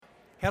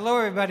Hello,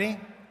 everybody.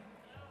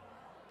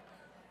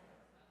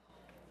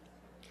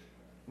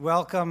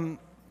 Welcome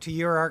to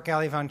your Art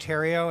Gallery of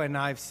Ontario, and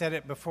I've said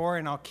it before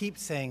and I'll keep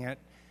saying it.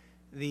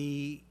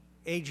 The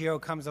AGO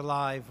comes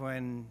alive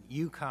when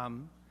you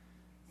come,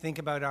 think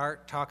about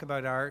art, talk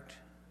about art,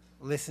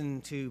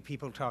 listen to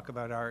people talk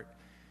about art.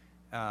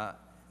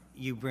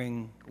 You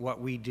bring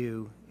what we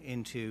do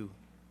into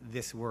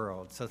this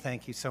world. So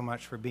thank you so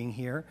much for being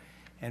here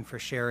and for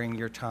sharing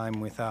your time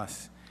with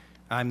us.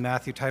 I'm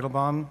Matthew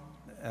Teitelbaum,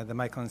 the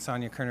Michael and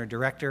Sonia Kerner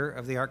Director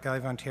of the Art Gallery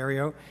of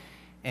Ontario,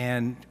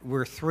 and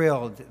we're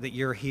thrilled that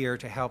you're here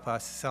to help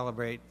us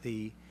celebrate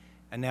the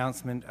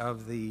announcement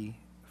of the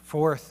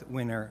fourth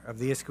winner of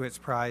the Iskowitz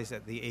Prize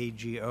at the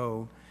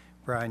AGO,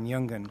 Brian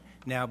Jungen.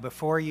 Now,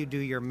 before you do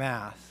your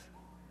math,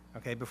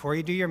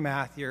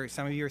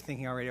 some of you are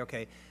thinking already,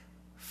 okay,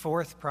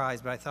 fourth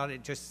prize, but I thought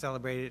it just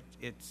celebrated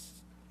its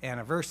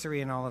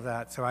anniversary and all of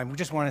that, so I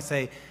just want to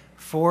say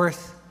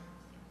fourth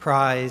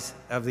prize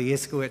of the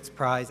Iskowitz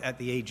Prize at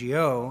the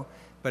AGO,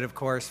 but of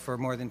course for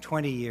more than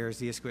 20 years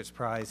the Iskowitz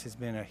Prize has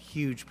been a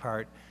huge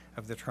part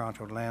of the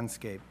Toronto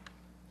landscape.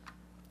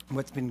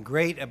 What's been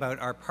great about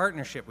our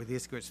partnership with the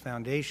Iskowitz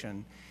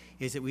Foundation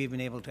is that we've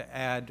been able to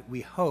add,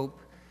 we hope,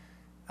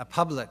 a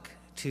public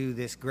to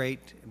this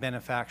great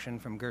benefaction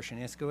from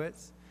Gershon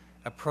Iskowitz,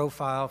 a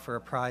profile for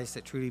a prize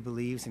that truly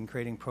believes in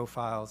creating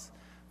profiles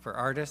for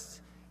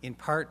artists, in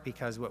part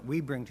because what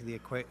we bring to the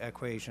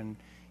equation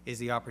is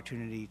the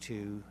opportunity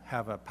to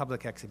have a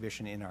public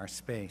exhibition in our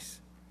space.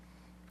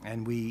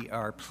 And we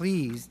are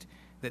pleased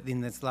that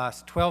in this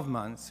last 12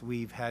 months,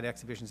 we've had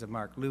exhibitions of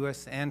Mark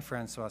Lewis and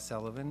Francois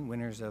Sullivan,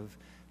 winners of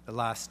the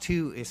last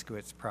two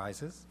Iskowitz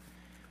Prizes.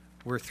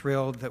 We're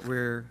thrilled that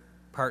we're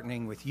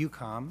partnering with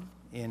UQAM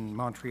in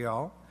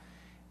Montreal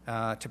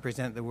to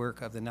present the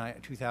work of the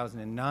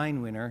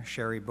 2009 winner,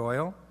 Sherry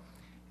Boyle,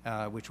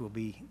 which will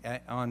be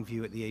on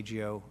view at the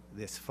AGO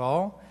this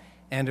fall.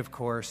 And of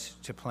course,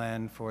 to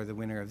plan for the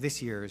winner of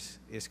this year's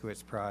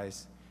Iskowitz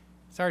Prize.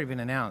 It's already been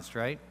announced,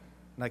 right?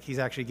 Like he's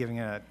actually giving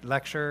a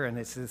lecture and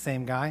it's the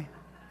same guy?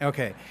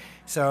 Okay,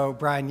 so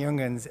Brian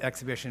Jungen's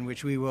exhibition,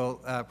 which we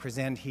will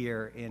present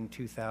here in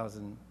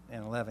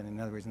 2011, in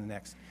other words, in the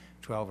next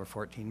 12 or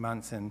 14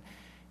 months. And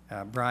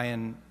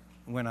Brian,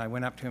 when I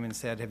went up to him and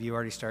said, have you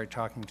already started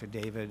talking to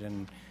David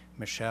and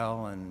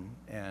Michelle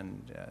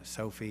and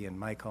Sophie and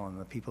Michael and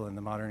the people in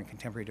the Modern and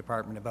Contemporary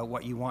department about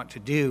what you want to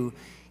do,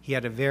 he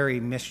had a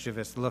very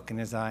mischievous look in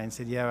his eye and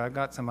said, yeah, I've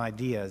got some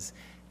ideas.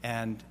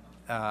 And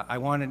I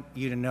wanted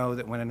you to know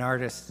that when an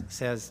artist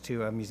says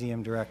to a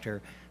museum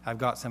director, I've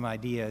got some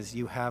ideas,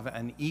 you have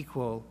an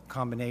equal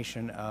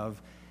combination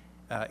of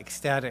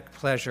ecstatic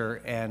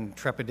pleasure and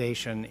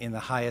trepidation in the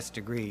highest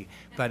degree.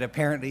 But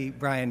apparently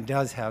Brian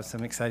does have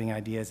some exciting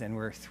ideas, and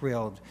we're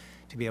thrilled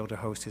to be able to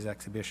host his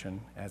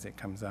exhibition as it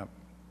comes up.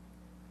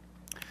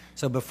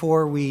 So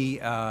before we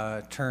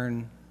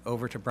turn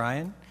over to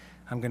Brian,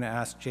 I'm going to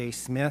ask Jay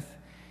Smith,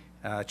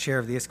 chair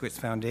of the Iskowitz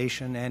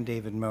Foundation, and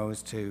David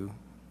Mose to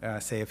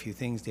say a few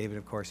things. David,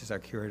 of course, is our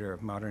curator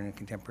of modern and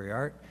contemporary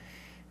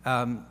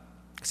art.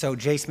 So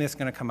Jay Smith's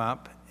going to come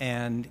up,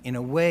 and in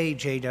a way,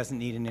 Jay doesn't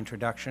need an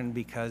introduction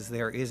because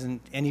there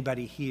isn't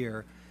anybody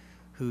here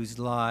whose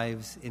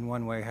lives in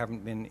one way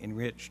haven't been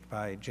enriched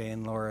by Jay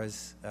and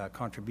Laura's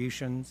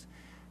contributions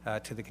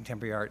to the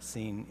contemporary art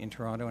scene in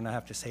Toronto. And I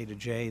have to say to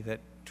Jay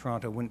that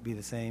Toronto wouldn't be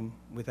the same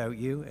without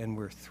you, and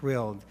we're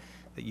thrilled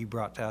that you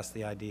brought to us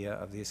the idea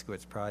of the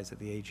Iskowitz Prize at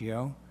the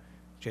AGO.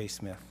 Jay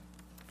Smith.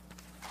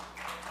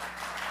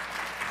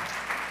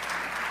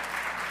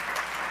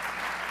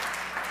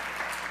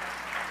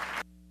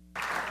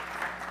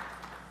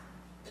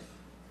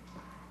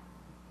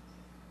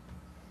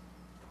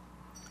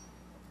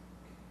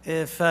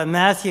 If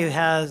Matthew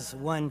has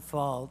one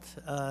fault,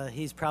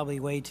 he's probably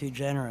way too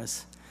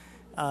generous.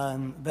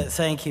 But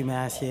thank you,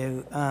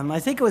 Matthew. I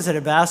think it was at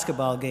a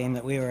basketball game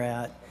that we were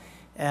at,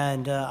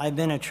 and I've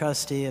been a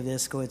trustee of the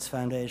Iskowitz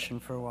Foundation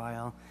for a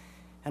while.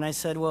 And I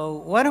said, well,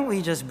 why don't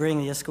we just bring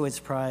the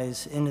Iskowitz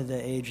Prize into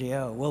the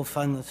AGO? We'll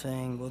fund the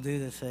thing, we'll do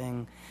the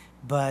thing,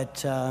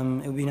 but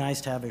it would be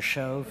nice to have a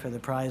show for the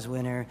prize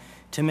winner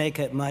to make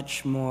it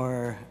much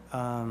more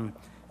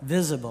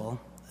visible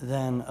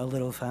than a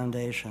little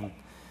foundation.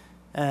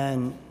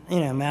 And, you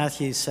know,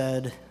 Matthew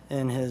said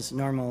in his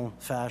normal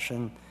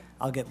fashion,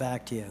 I'll get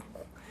back to you.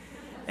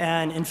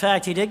 And in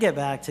fact, he did get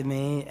back to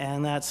me,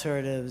 and that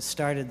sort of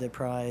started the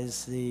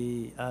prize,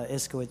 the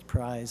Iskowitz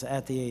Prize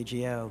at the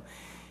AGO.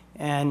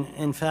 And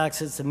in fact,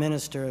 since the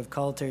Minister of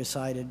Culture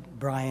cited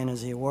Brian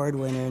as the award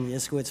winner in the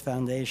Iskowitz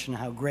Foundation,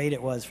 how great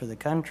it was for the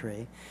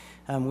country,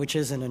 which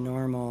isn't a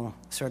normal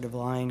sort of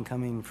line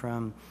coming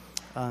from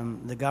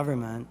the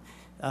government,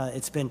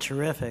 it's been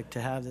terrific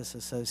to have this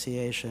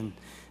association.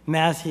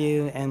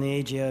 Matthew and the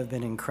AGO have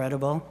been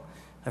incredible.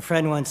 A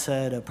friend once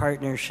said a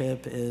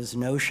partnership is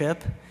no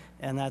ship,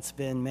 and that's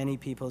been many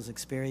people's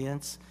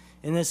experience.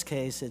 In this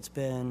case, it's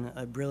been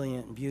a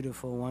brilliant,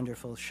 beautiful,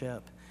 wonderful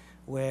ship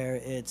where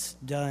it's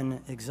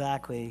done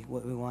exactly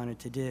what we wanted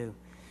to do.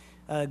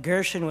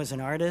 Gershon was an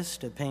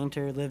artist, a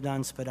painter, lived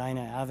on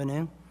Spadina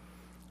Avenue.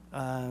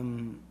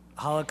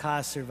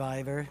 Holocaust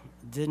survivor,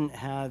 didn't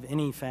have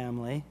any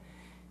family,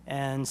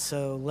 and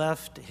so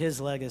left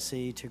his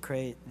legacy to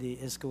create the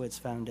Iskowitz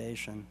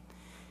Foundation.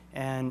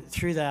 And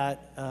through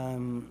that,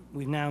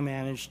 we've now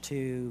managed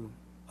to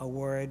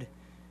award,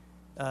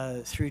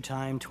 through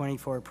time,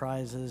 24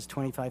 prizes,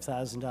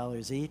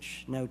 $25,000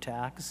 each, no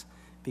tax,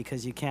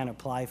 because you can't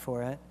apply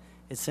for it.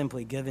 It's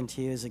simply given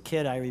to you. As a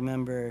kid, I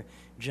remember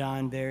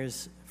John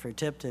Bears for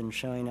Tipton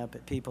showing up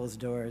at people's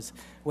doors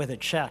with a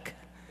check,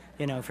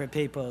 for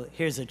people.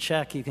 Here's a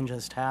check, you can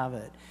just have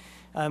it.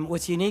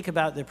 What's unique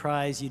about the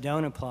prize, you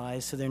don't apply,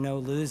 so there are no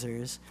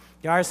losers.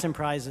 There are some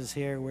prizes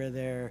here where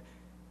there are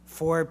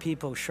 4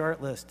 people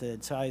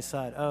shortlisted, so I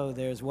thought, oh,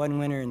 there's 1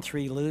 winner and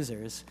 3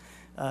 losers.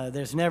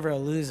 There's never a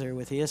loser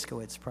with the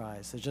Iskowitz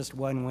Prize. There's just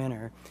 1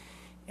 winner.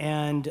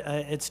 And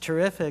it's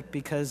terrific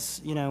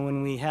because,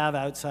 when we have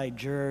outside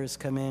jurors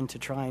come in to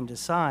try and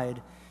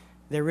decide,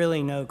 there are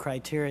really no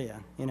criteria,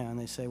 and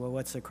they say, well,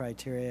 what's the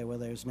criteria? Well,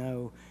 there's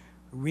no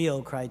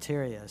real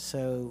criteria.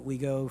 So we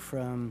go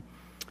from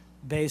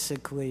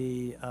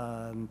basically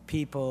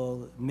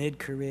people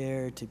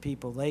mid-career to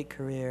people late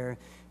career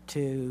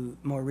to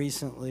more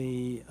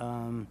recently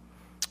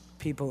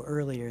people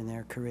earlier in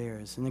their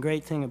careers. And the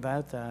great thing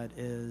about that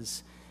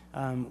is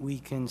we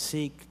can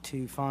seek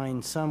to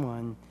find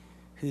someone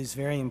who's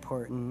very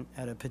important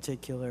at a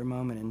particular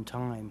moment in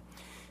time.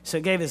 So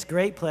it gave us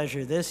great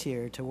pleasure this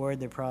year to award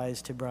the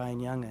prize to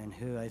Brian Youngin,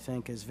 who I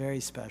think is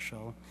very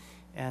special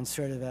and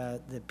sort of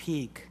at the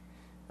peak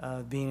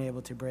of being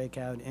able to break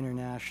out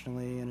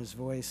internationally, and his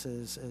voice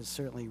is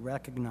certainly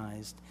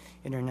recognized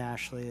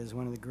internationally as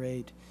one of the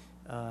great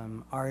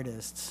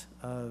artists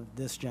of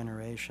this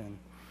generation.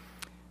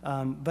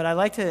 But I'd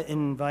like to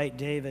invite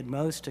David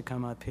Most to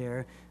come up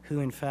here,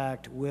 who in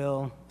fact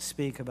will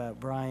speak about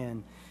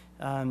Brian.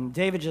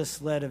 David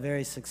just led a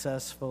very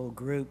successful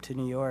group to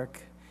New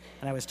York,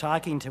 and I was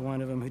talking to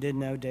one of them who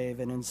didn't know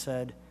David and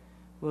said,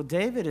 well,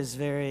 David is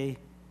very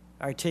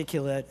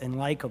articulate and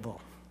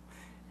likable.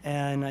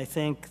 And I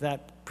think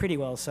that pretty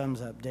well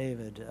sums up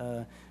David.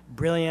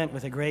 Brilliant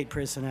with a great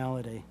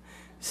personality.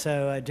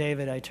 So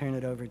David, I turn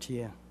it over to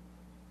you.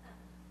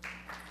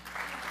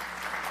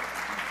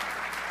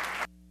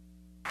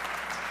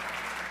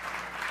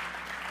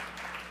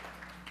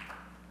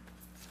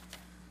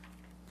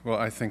 Well,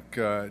 I think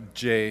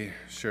Jay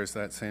shares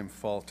that same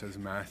fault as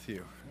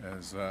Matthew,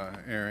 as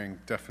erring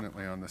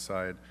definitely on the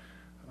side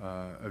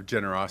of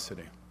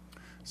generosity.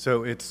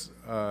 So it's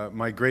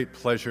my great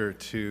pleasure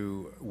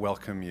to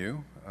welcome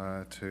you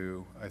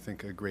to, I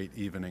think, a great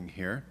evening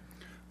here.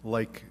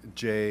 Like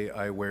Jay,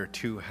 I wear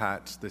 2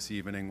 hats this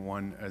evening,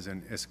 one as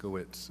an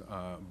Iskowitz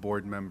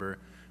board member,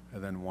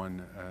 and then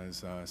one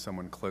as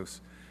someone close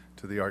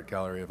to the Art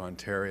Gallery of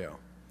Ontario.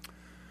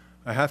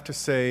 I have to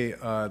say,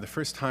 the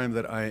first time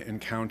that I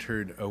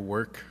encountered a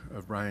work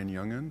of Brian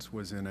Youngin's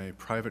was in a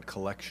private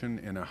collection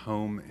in a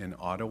home in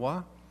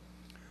Ottawa.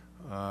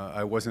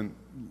 I wasn't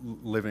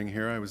living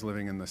here, I was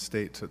living in the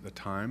States at the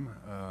time,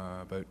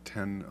 about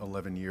 10,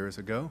 11 years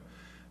ago.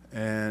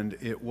 And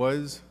it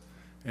was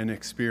an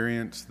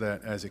experience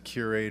that as a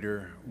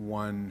curator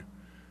one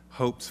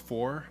hopes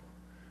for,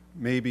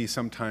 maybe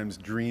sometimes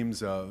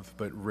dreams of,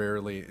 but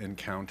rarely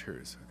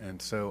encounters. And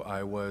so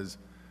I was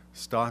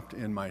stopped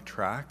in my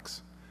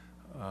tracks,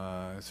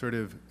 sort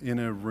of in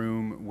a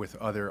room with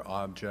other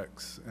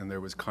objects, and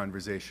there was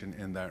conversation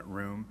in that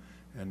room,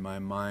 and my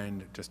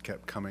mind just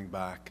kept coming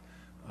back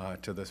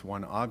to this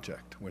one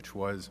object, which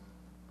was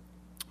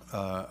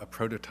a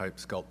prototype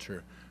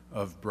sculpture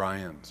of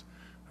Brian's.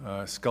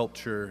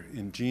 Sculpture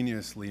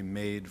ingeniously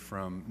made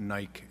from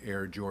Nike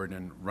Air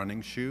Jordan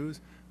running shoes,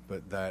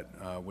 but that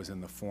was in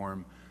the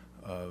form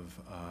of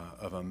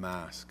a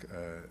mask,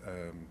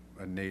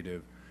 a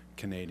native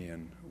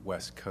Canadian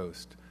West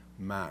Coast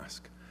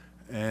mask.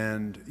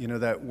 And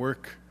that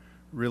work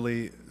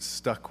really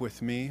stuck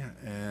with me,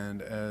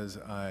 and as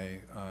I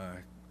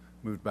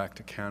moved back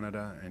to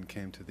Canada and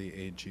came to the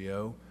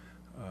AGO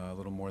a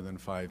little more than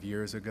 5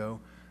 years ago,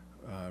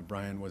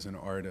 Brian was an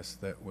artist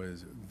that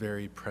was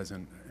very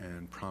present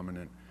and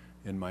prominent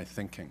in my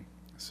thinking.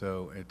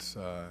 So it's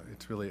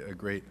really a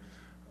great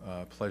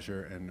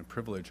pleasure and a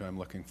privilege I'm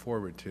looking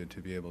forward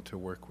to be able to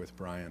work with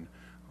Brian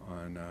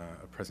on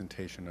a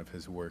presentation of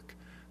his work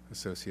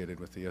associated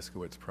with the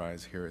Iskowitz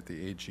Prize here at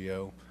the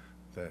AGO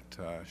that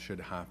should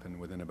happen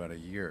within about a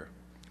year.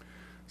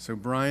 So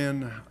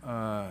Brian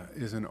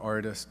is an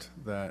artist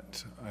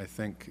that I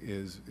think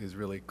is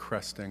really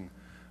cresting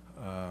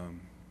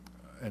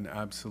an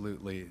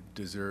absolutely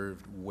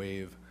deserved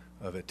wave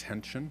of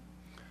attention,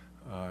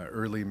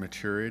 early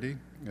maturity.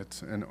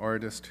 It's an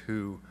artist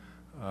who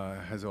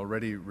has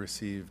already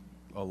received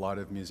a lot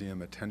of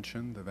museum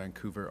attention. The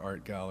Vancouver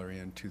Art Gallery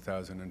in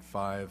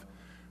 2005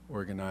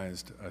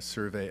 organized a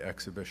survey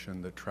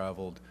exhibition that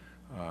traveled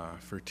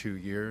for 2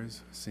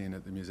 years, seen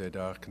at the Musée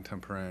d'Art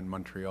Contemporain in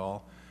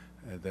Montreal,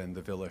 then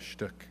the Villa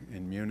Stuck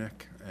in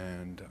Munich,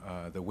 and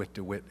the Wit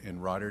de Wit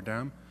in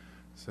Rotterdam.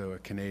 So a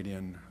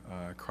Canadian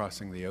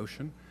crossing the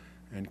ocean.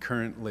 And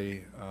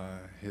currently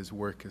his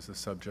work is the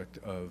subject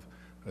of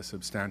a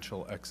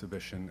substantial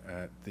exhibition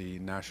at the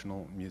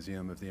National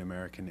Museum of the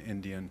American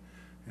Indian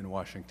in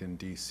Washington,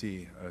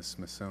 D.C., a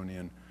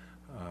Smithsonian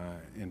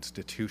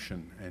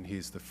institution, and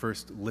he's the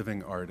first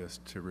living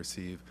artist to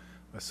receive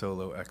a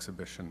solo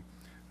exhibition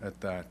at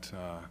that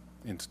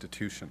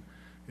institution.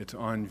 It's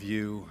on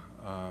view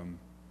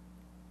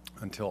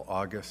until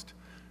August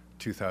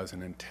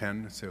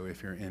 2010, so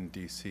if you're in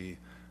DC,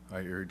 I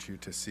urge you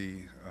to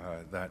see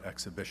that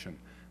exhibition.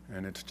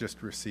 And it's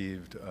just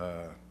received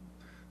a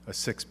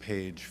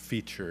 6-page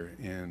feature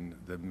in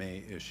the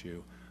May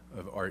issue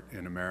of Art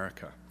in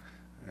America,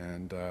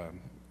 and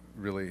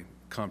really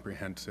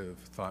comprehensive,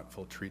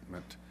 thoughtful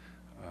treatment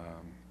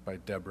by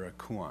Deborah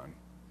Kuan.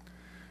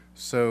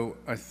 So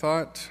I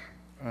thought,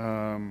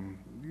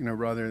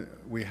 rather,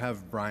 we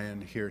have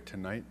Brian here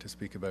tonight to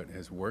speak about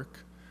his work.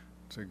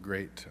 It's a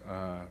great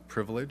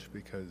privilege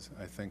because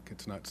I think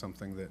it's not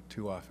something that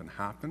too often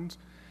happens.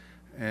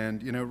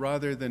 And,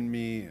 rather than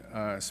me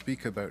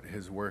speak about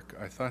his work,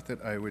 I thought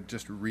that I would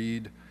just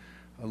read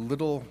a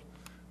little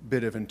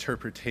bit of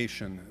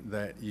interpretation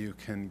that you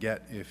can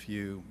get if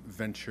you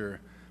venture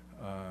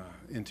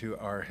into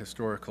our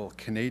historical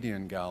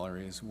Canadian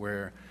galleries,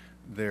 where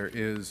there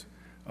is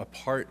a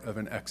part of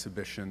an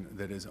exhibition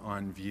that is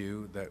on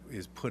view that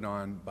is put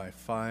on by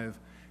 5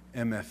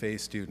 MFA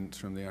students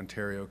from the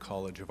Ontario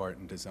College of Art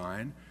and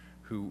Design,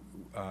 who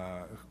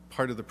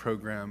part of the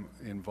program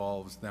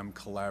involves them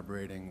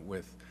collaborating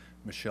with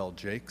Michelle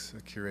Jakes,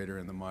 a curator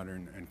in the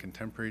Modern and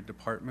Contemporary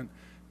department,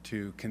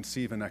 to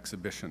conceive an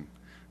exhibition.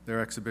 Their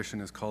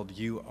exhibition is called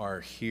You Are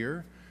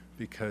Here,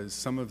 because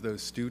some of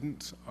those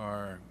students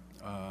are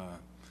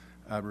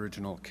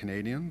Aboriginal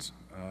Canadians,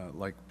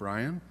 like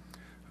Brian.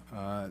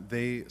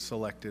 They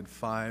selected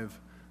 5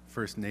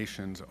 First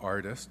Nations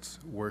artists,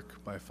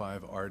 work by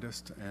 5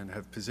 artists, and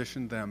have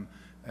positioned them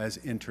as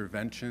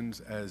interventions,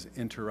 as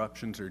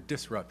interruptions or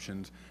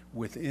disruptions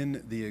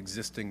within the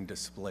existing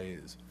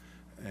displays.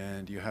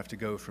 And you have to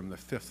go from the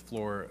 5th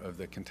floor of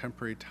the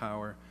Contemporary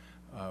Tower,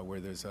 where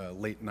there's a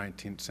late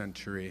 19th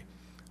century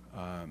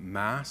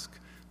mask,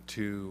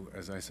 to,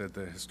 as I said,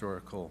 the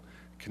historical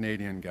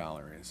Canadian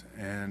galleries.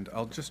 And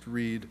I'll just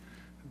read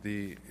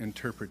the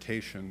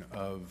interpretation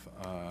of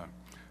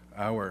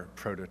our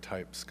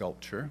prototype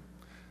sculpture,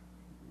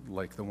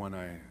 like the one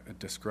I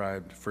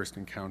described first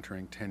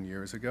encountering 10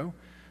 years ago.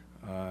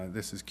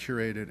 This is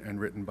curated and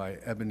written by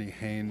Ebony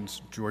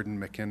Haynes, Jordan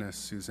McInnes,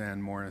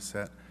 Suzanne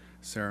Morissette,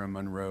 Sarah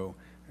Monroe,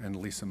 and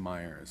Lisa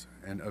Myers,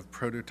 and of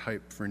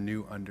Prototype for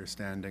New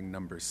Understanding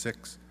number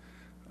 6,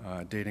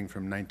 dating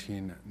from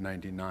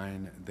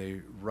 1999.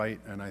 They write,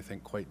 and I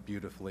think quite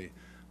beautifully,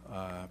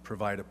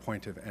 provide a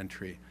point of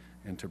entry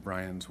into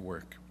Brian's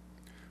work.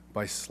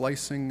 By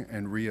slicing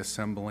and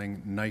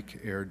reassembling Nike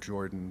Air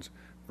Jordans,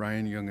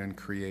 Brian Jungen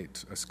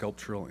creates a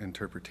sculptural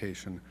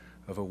interpretation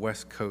of a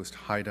West Coast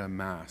Haida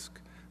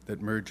mask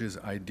that merges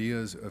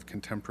ideas of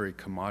contemporary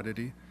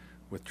commodity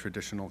with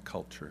traditional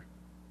culture.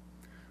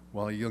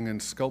 While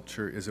Jungen's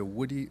sculpture is a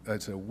witty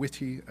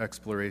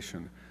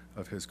exploration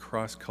of his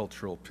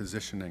cross-cultural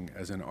positioning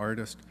as an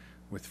artist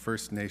with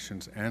First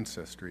Nations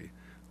ancestry,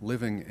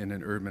 living in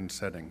an urban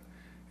setting,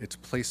 its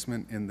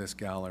placement in this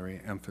gallery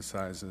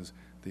emphasizes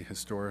the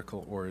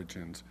historical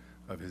origins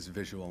of his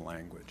visual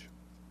language.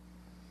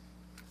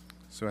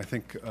 So I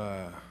think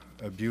a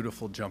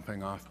beautiful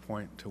jumping off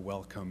point to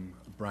welcome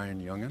Brian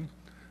Jungen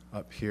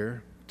up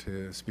here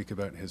to speak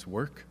about his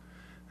work.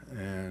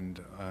 And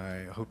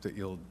I hope that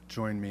you'll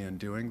join me in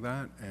doing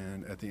that.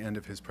 And at the end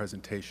of his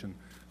presentation,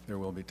 there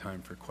will be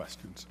time for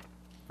questions.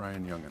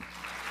 Brian Jungen.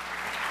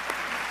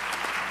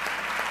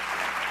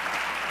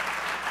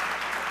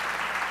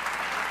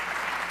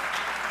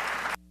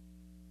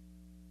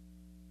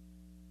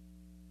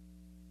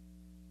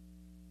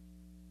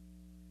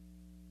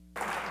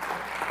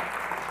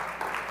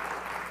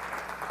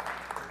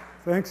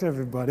 Thanks,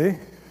 everybody.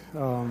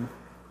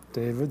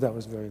 David, that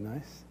was very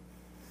nice.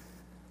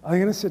 I'm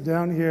going to sit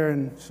down here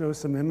and show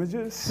some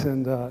images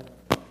and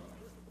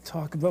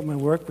talk about my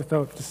work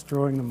without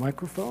destroying the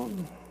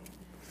microphone.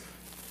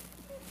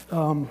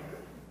 I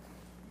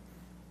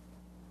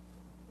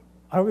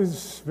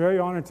was very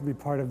honored to be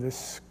part of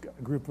this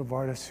group of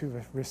artists who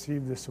have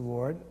received this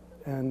award.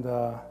 And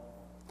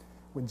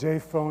when Jay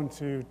phoned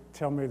to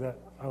tell me that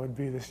I would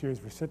be this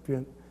year's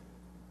recipient,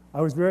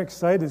 I was very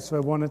excited, so I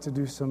wanted to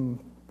do some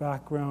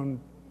background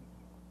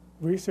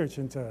research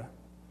into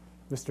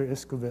Mr.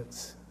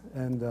 Iskowitz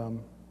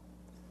and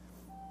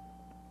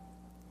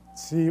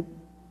see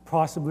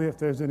possibly if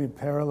there's any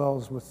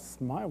parallels with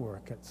my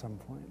work at some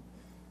point.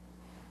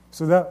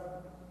 So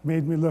that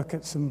made me look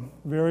at some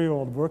very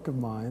old work of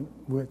mine,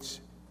 which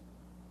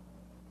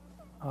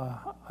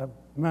I've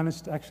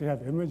managed to actually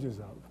have images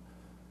of,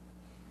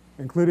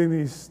 including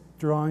these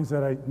drawings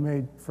that I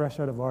made fresh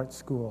out of art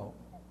school,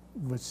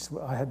 which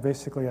I had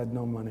basically had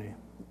no money,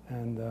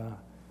 and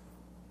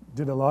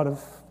did a lot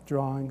of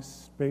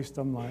drawings based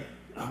on my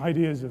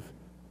ideas of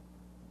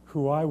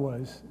who I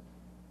was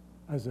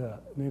as a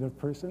Native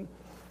person,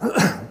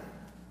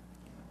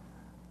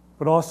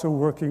 but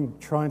also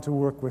trying to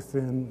work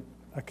within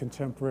a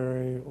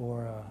contemporary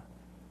or a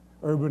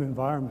urban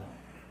environment.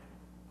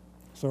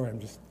 Sorry, I'm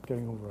just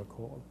getting over a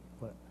cold.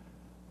 But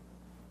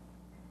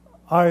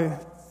I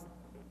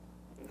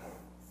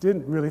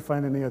didn't really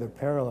find any other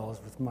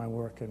parallels with my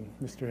work and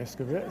Mr.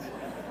 Escovitch.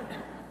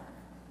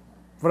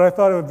 But I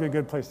thought it would be a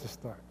good place to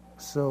start.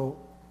 So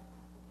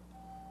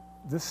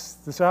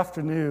this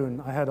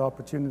afternoon, I had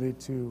opportunity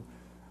to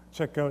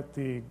check out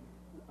a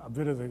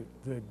bit of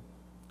the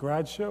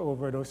grad show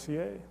over at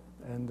OCA,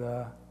 and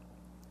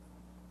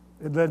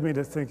it led me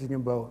to thinking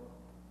about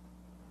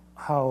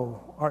how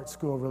art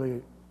school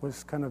really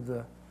was kind of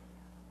the,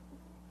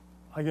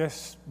 I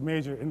guess,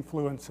 major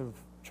influence of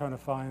trying to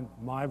find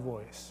my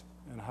voice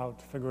and how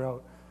to figure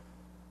out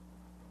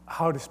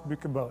how to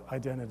speak about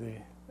identity,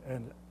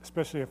 and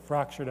especially a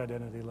fractured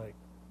identity like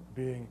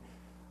being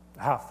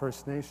half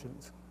First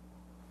Nations.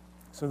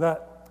 So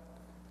that,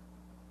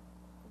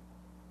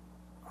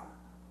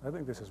 I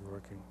think this is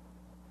working.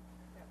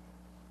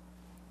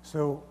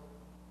 So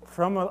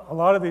from a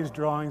lot of these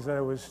drawings that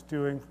I was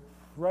doing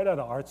right out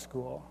of art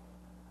school,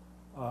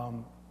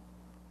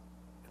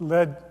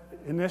 led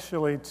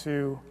initially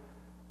to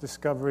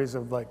discoveries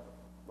of like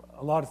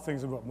a lot of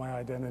things about my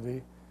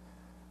identity.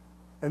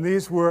 And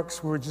these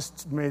works were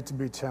just made to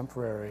be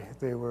temporary.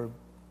 They were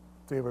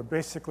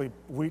basically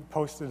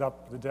posted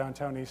up the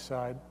downtown east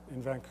side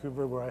in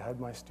Vancouver where I had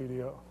my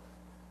studio.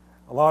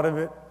 A lot of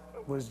it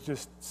was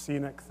just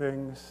scenic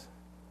things,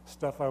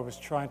 stuff I was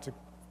trying to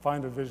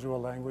find a visual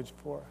language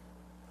for.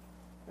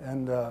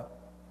 And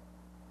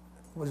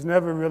was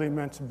never really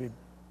meant to be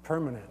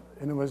permanent.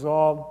 And it was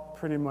all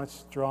pretty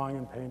much drawing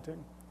and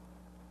painting.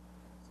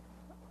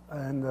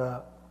 And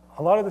a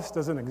lot of this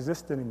doesn't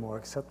exist anymore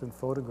except in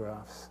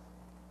photographs.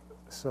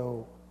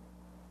 So,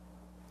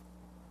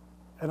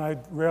 and I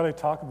rarely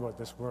talk about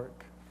this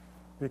work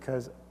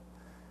because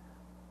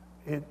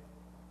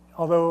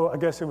although I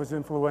guess it was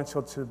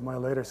influential to my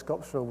later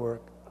sculptural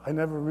work, I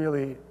never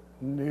really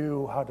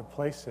knew how to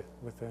place it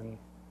within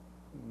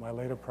my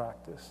later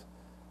practice.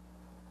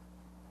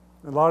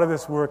 A lot of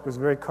this work was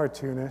very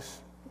cartoonish.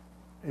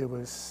 It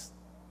was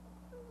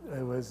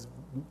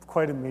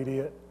quite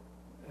immediate,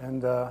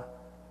 and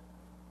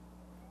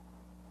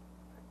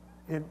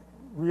it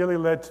really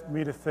led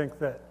me to think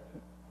that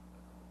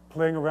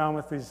playing around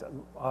with these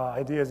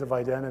ideas of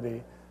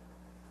identity,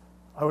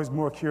 I was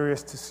more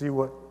curious to see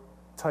what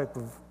type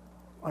of,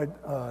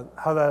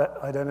 how that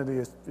identity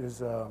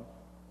is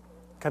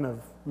kind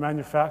of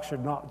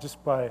manufactured, not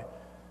just by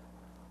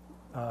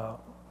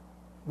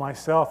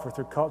myself or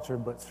through culture,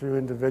 but through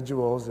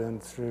individuals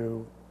and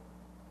through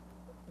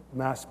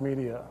mass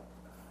media.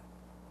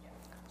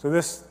 So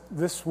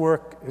this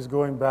work is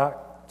going back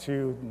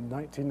to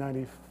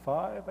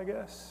 1995, I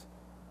guess.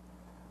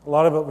 A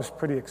lot of it was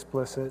pretty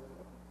explicit,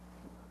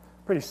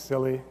 pretty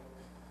silly,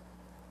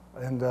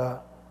 and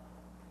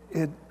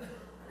it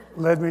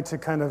led me to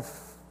kind of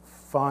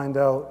find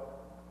out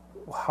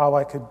how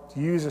I could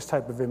use this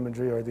type of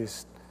imagery or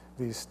these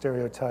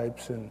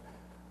stereotypes and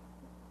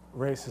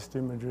racist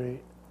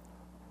imagery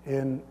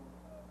in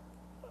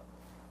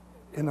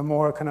a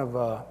more kind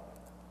of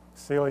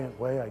salient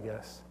way, I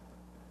guess.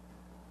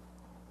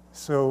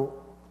 So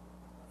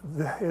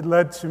it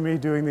led to me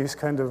doing these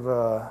kind of,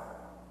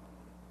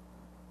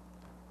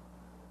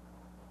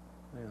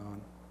 hang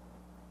on,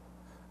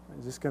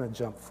 I'm just going to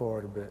jump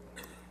forward a bit,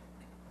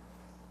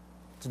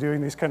 to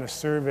doing these kind of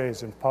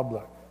surveys in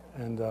public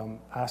and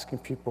asking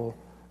people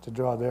to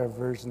draw their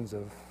versions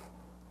of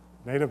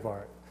Native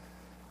art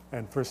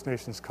and First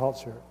Nations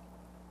culture.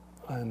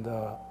 And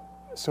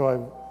so I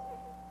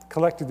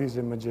collected these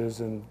images,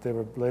 and they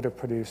were later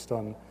produced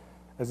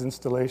as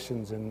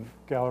installations in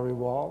gallery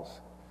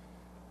walls,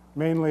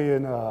 mainly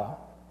in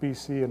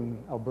BC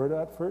and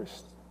Alberta at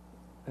first.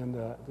 And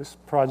this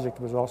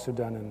project was also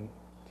done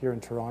here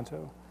in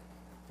Toronto,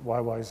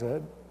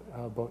 YYZ,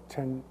 about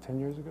 10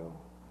 years ago.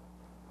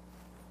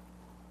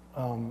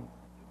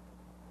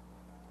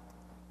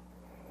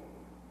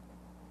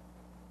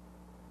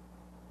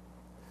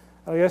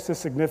 I guess the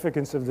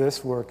significance of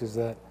this work is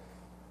that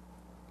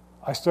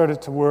I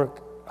started to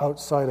work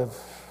outside of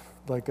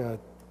like a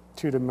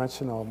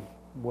two-dimensional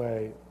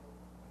way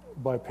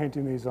by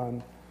painting these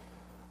on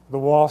the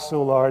wall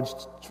so large,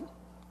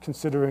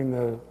 considering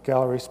the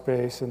gallery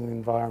space and the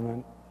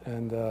environment,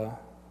 and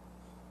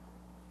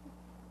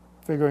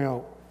figuring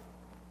out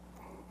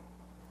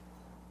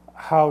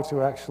how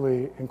to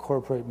actually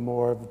incorporate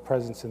more of the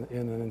presence in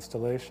an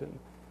installation.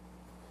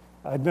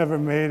 I'd never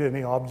made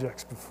any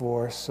objects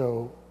before,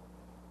 so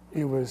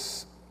it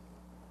was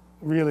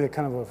really a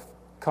kind of a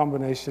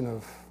combination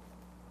of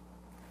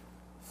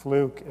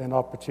fluke and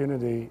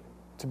opportunity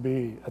to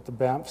be at the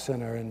Banff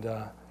Center, and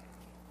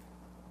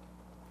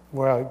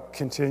where I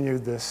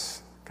continued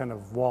this kind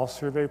of wall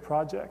survey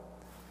project,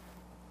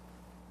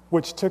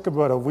 which took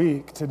about a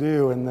week to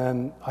do, and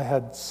then I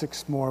had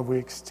 6 more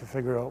weeks to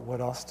figure out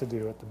what else to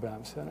do at the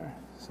Banff Center.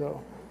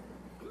 So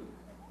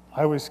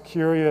I was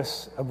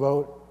curious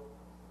about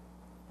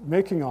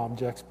making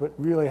objects, but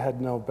really had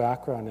no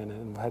background in it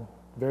and had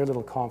very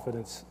little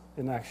confidence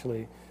in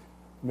actually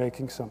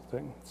making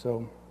something.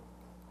 So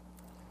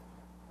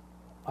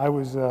I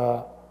was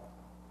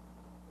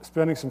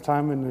spending some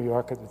time in New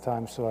York at the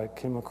time, so I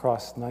came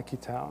across Nike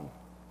Town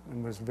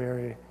and was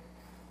very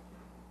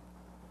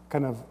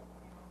kind of,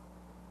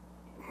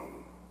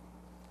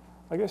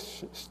 I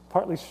guess,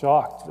 partly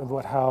shocked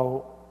about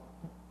how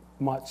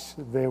much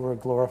they were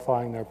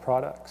glorifying their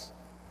products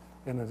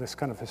in this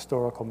kind of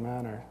historical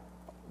manner.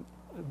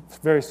 It's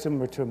very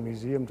similar to a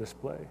museum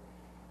display.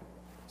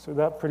 So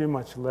that pretty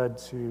much led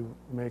to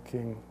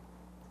making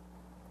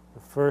the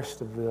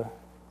first of the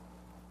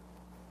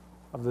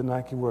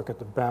Nike work at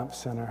the Banff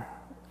Center.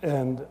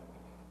 And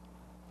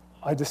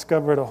I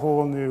discovered a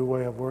whole new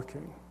way of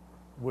working,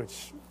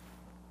 which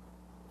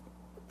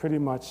pretty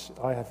much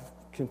I have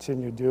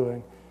continued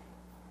doing,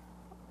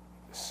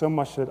 so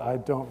much that I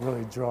don't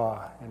really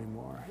draw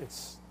anymore.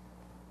 It's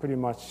pretty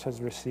much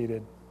has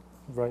receded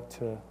right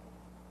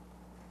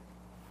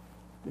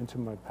into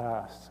my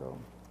past. So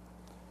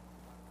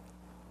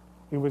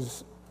it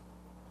was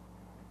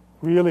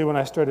really when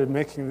I started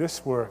making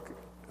this work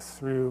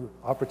through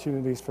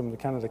opportunities from the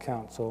Canada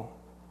Council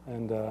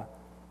and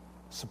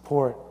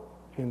support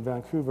in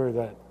Vancouver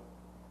that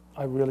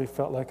I really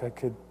felt like I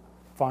could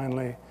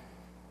finally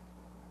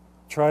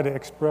try to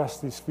express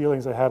these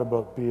feelings I had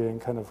about being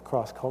kind of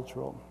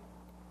cross-cultural.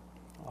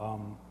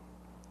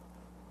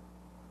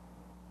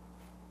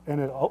 And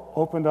it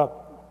opened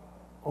up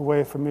a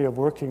way for me of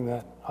working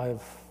that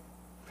I've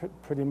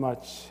pretty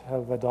much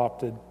have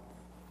adopted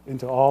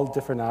into all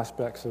different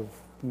aspects of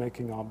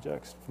making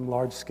objects, from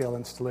large-scale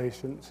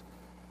installations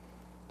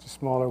to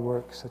smaller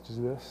works such as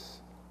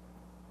this.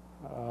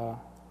 I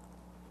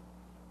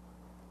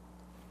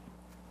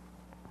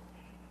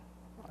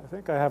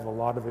think I have a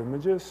lot of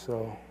images,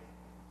 so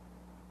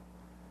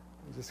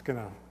I'm just going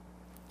to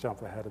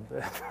jump ahead a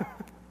bit.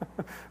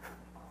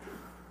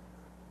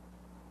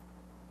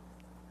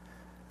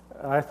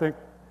 I think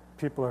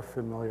people are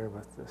familiar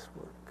with this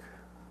work.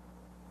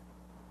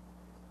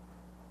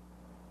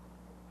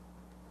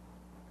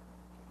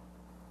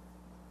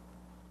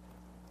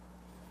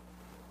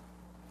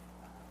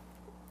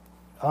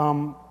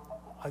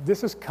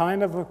 This is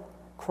kind of a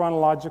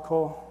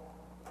chronological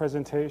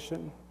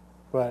presentation,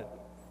 but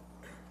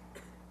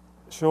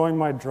showing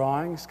my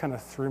drawings kind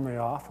of threw me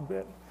off a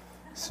bit.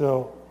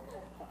 So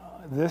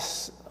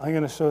I'm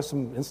going to show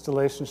some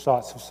installation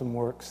shots of some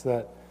works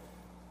that,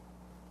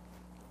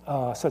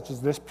 such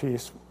as this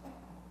piece,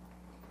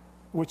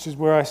 which is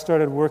where I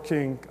started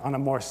working on a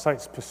more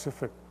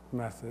site-specific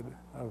method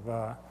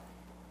of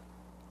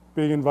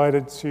being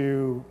invited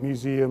to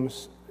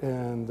museums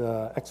and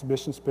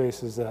exhibition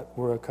spaces that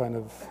were kind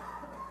of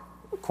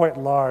quite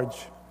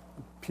large.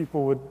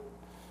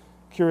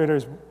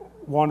 Curators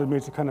wanted me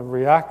to kind of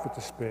react with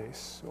the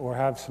space or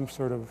have some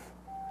sort of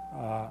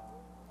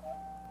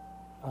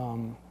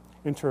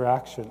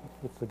interaction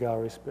with the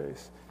gallery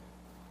space.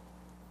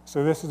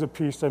 So this is a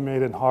piece I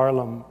made in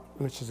Harlem,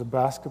 which is a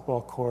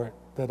basketball court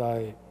that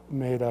I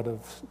made out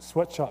of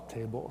sweatshop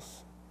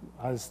tables,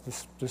 as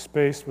the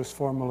space was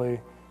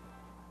formerly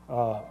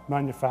a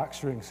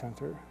manufacturing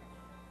center.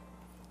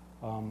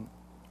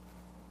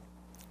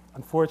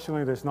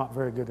 Unfortunately, there's not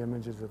very good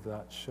images of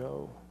that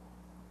show.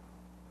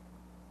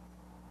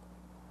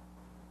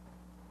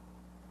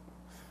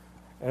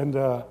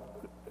 And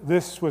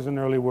this was an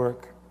early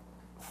work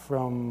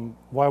from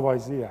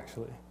YYZ,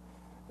 actually.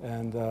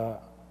 And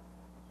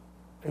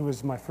it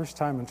was my first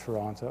time in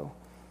Toronto.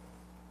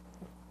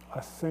 I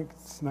think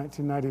it's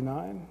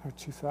 1999 or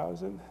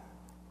 2000.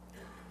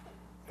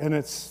 And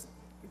it's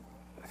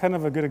kind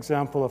of a good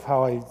example of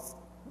how I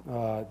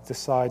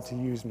decide to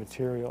use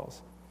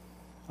materials.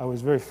 I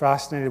was very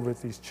fascinated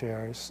with these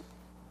chairs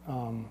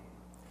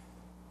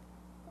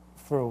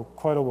for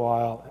quite a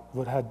while,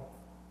 but had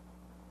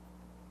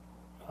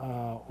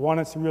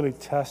wanted to really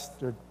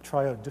test or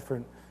try out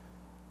different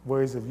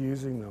ways of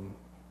using them.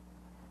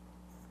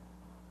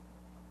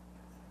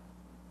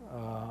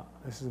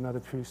 This is another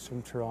piece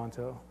from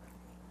Toronto.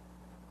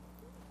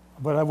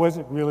 But I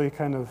wasn't really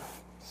kind of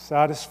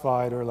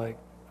satisfied, or like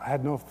I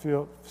had no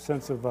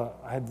sense of I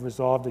had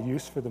resolved a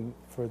use for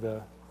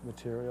the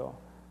material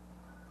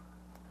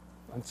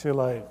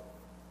until I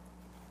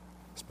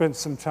spent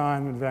some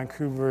time in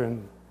Vancouver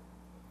and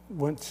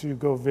went to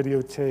go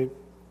videotape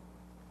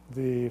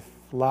the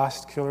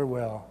last killer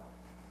whale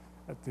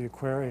at the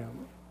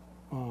aquarium.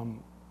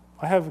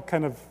 I have a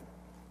kind of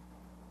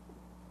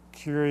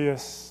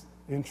curious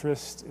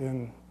interest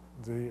in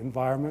the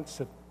environments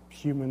that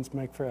humans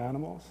make for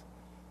animals.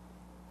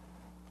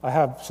 I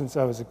have since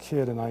I was a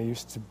kid, and I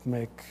used to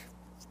make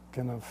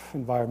kind of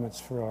environments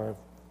for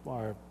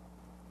our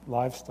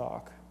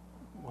livestock.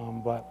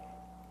 But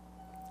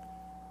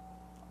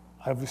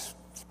I was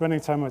spending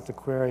time at the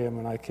aquarium,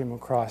 and I came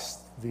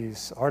across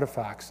these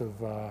artifacts of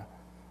the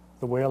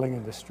whaling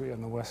industry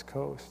on the West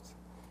Coast.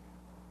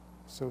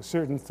 So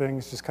certain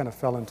things just kind of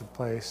fell into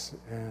place,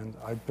 and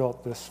I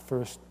built this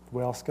first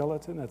whale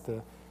skeleton at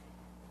the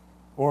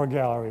Ore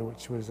Gallery,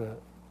 which was a,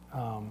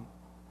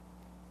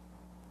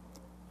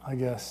 I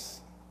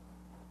guess,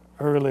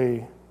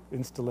 early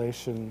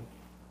installation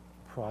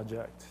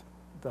project,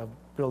 the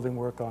building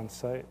work on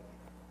site.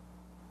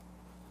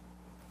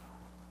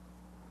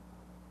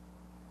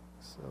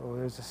 So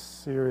there's a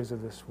series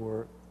of this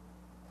work.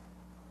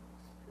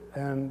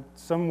 And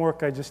some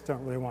work I just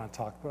don't really want to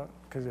talk about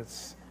because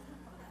it's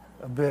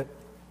a bit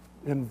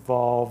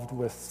involved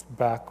with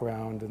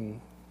background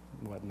and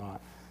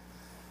whatnot.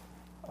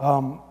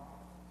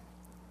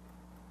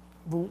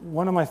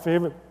 One of my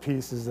favorite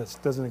pieces that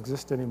doesn't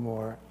exist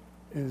anymore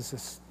is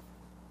this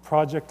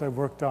project I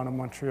worked on in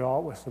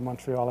Montreal with the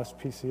Montreal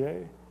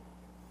SPCA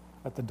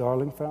at the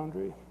Darling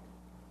Foundry,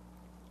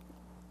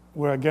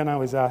 where again I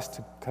was asked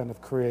to kind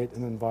of create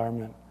an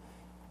environment.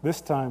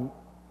 This time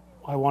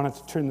I wanted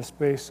to turn the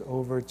space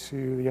over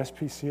to the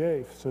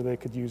SPCA so they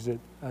could use it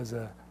as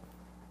a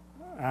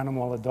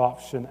animal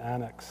adoption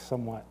annex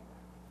somewhat.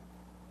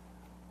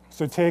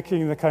 So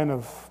taking the kind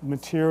of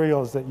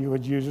materials that you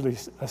would usually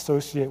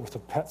associate with a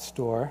pet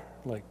store,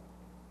 like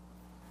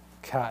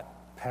cat,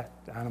 pet,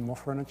 animal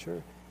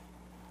furniture,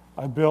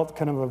 I built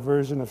kind of a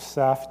version of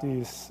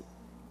Safdie's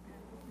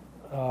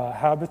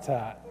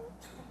habitat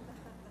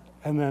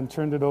and then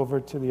turned it over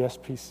to the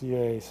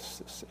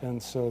SPCA,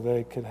 and so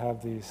they could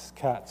have these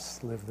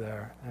cats live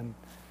there and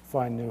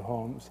find new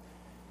homes,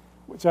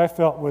 which I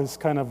felt was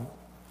kind of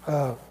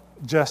a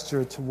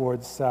gesture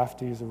towards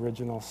Safdie's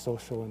original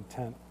social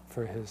intent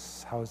for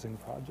his housing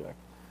project.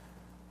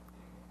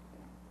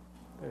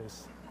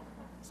 There's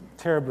some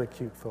terribly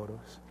cute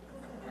photos.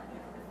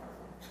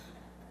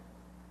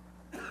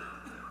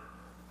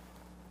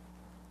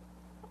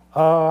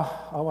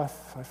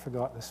 I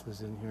forgot this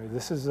was in here.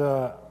 This is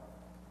a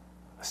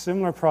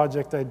similar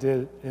project I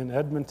did in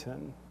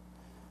Edmonton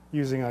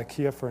using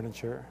IKEA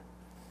furniture.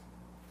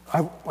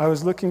 I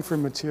was looking for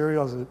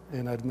materials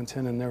in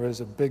Edmonton, and there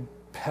was a big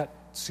pet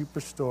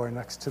superstore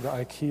next to the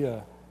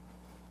IKEA.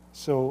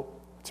 So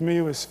to me,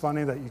 it was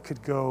funny that you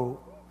could go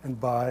and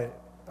buy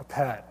a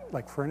pet,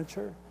 like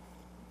furniture.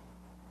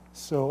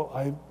 So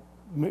I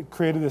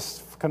created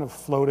this kind of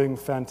floating,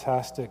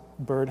 fantastic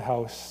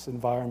birdhouse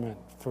environment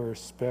for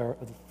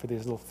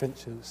these little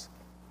finches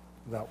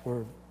that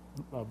were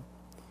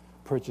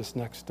purchased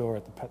next door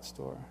at the pet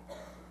store.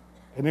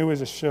 And it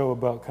was a show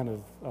about kind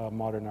of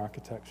modern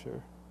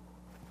architecture.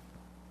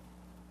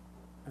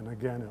 And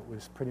again, it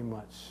was pretty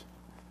much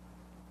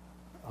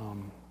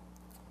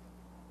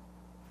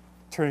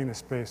turning the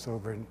space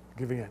over and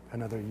giving it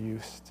another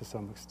use to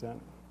some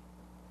extent.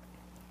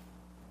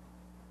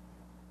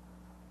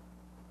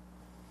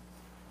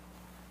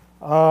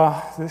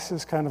 This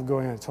is kind of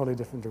going in a totally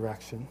different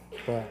direction,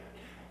 but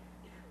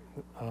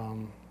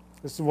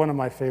this is one of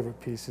my favorite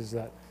pieces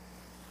that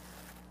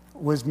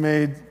was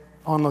made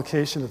on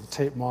location at the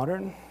Tate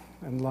Modern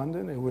in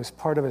London. It was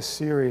part of a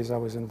series I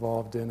was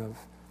involved in of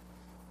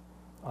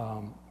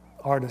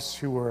artists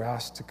who were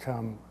asked to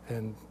come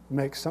and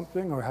make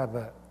something or have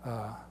a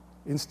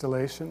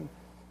installation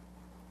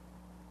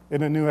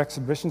in a new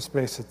exhibition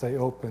space that they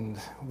opened,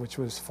 which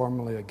was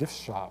formerly a gift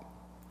shop.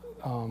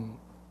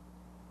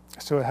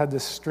 So it had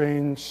this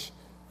strange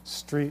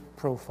street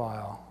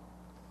profile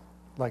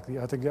like the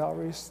other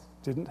galleries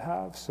didn't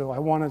have. So I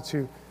wanted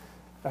to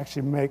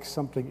actually make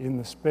something in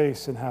the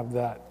space and have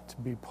that to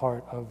be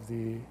part of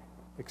the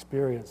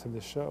experience of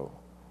the show.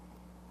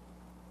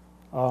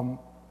 But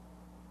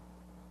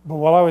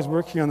while I was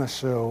working on the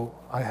show,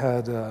 I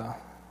had a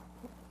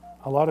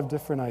lot of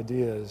different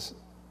ideas,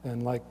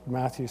 and like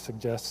Matthew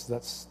suggests,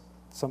 that's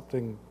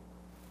something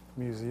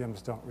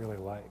museums don't really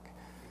like.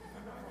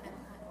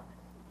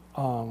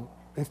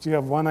 If you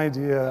have one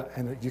idea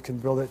and you can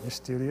build it in your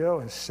studio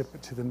and ship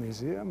it to the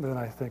museum, then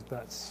I think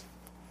that's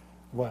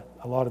what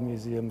a lot of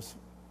museums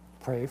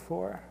pray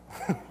for.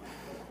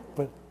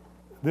 But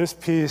this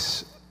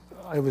piece,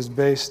 it was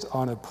based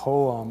on a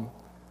poem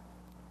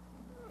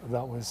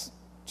that was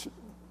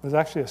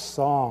actually a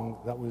song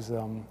that was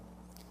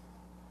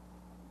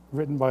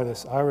written by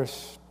this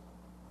Irish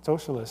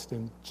socialist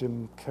named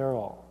Jim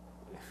Carroll,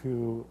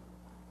 who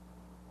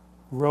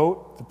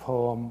wrote the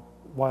poem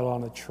while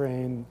on a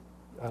train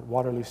at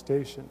Waterloo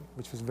Station,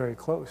 which was very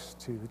close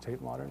to the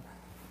Tate Modern.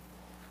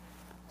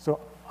 So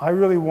I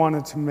really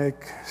wanted to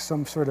make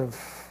some sort of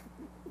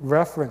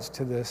reference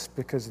to this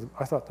because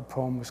I thought the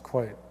poem was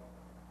quite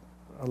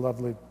a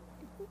lovely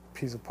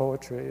piece of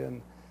poetry.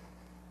 And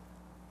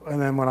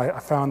then when I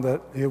found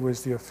that it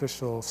was the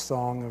official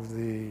song of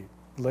the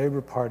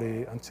Labour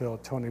Party until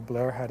Tony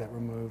Blair had it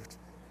removed,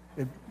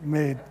 it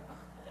made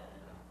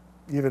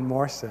even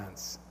more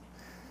sense.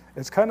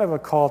 It's kind of a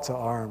call to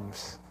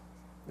arms,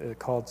 a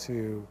call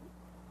to,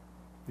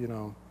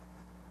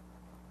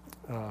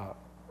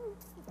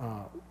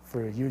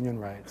 for union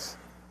rights.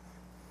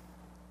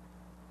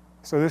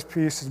 So this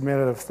piece is made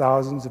out of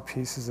thousands of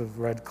pieces of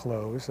red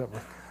clothes that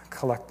were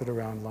collected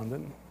around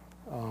London.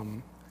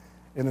 And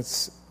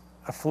it's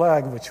a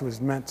flag which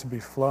was meant to be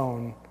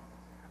flown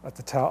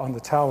at on the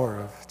tower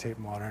of Tate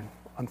Modern.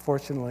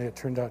 Unfortunately, it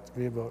turned out to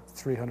be about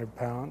 300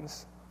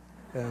 pounds.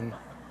 And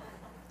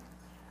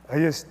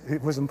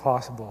it was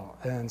impossible.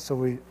 And so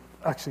we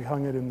actually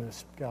hung it in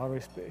this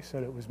gallery space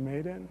that it was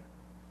made in.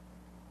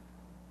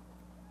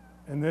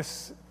 And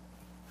this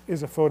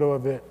is a photo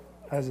of it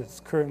as it's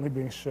currently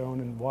being shown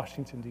in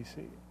Washington,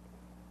 D.C.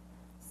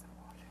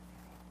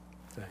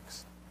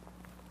 Thanks.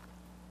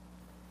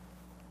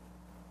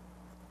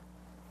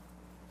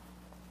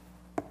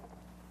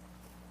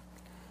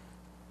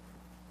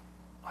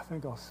 I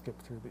think I'll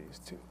skip through these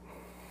too.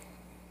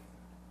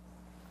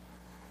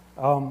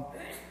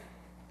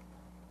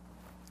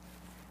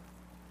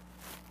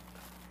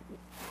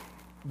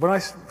 When I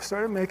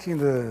started making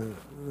the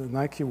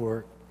Nike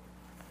work,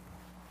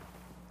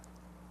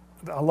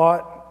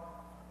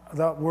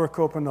 that work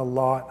opened a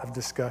lot of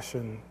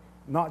discussion,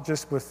 not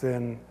just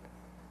within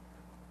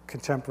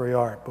contemporary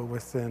art, but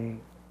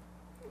within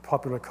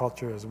popular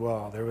culture as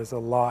well. There was a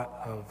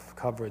lot of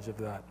coverage of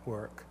that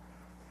work,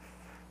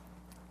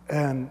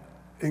 and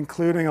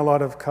including a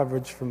lot of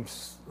coverage from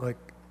like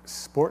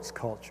sports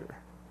culture,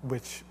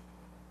 which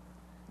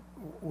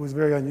was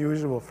very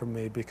unusual for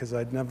me because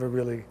I'd never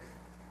really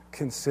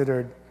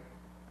considered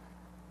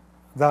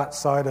that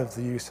side of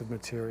the use of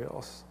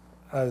materials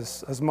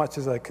as much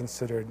as I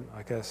considered,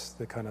 I guess,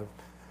 the kind of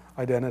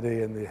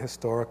identity and the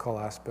historical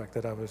aspect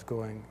that I was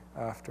going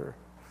after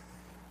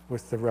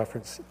with the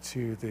reference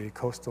to the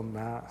coastal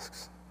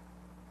masks.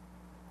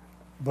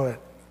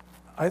 But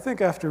I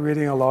think after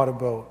reading a lot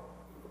about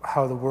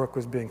how the work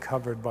was being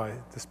covered by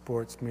the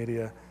sports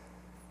media,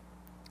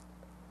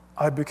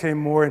 I became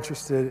more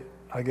interested,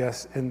 I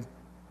guess, in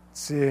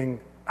seeing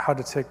how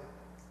to take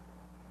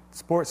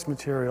sports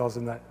materials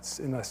in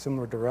a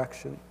similar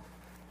direction.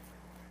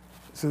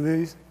 So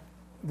these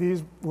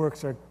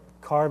works are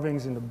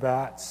carvings into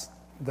bats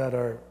that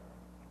are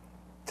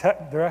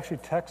they're actually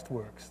text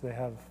works.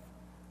 They're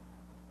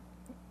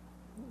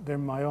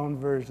my own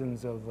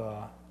versions of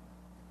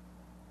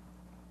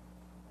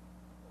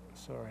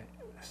sorry,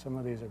 some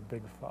of these are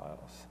big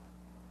files.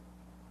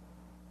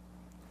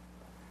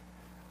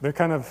 They're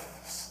kind of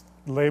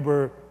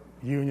labor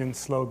union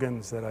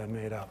slogans that I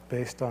made up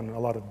based on a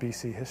lot of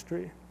BC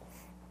history.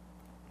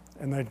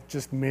 And they're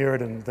just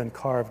mirrored and then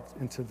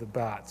carved into the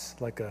bats,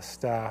 like a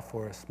staff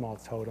or a small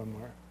totem.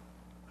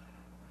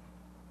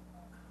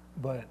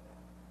 But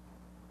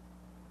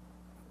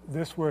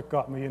this work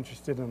got me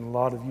interested in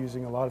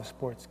using a lot of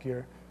sports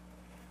gear,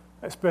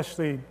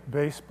 especially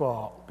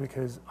baseball,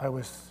 because I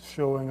was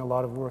showing a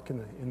lot of work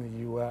in the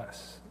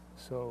U.S.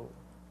 So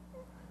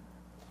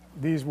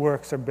these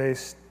works are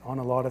based on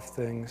a lot of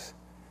things,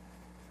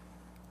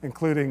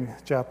 including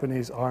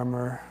Japanese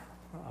armor,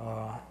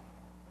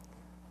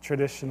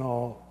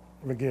 traditional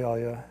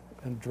regalia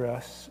and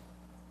dress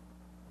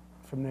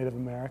from Native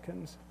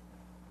Americans,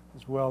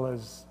 as well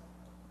as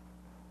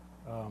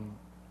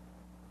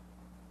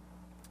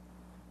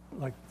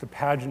like the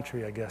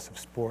pageantry, I guess, of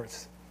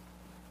sports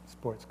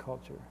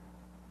culture.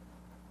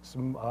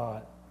 Some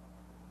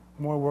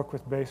more work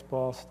with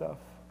baseball stuff.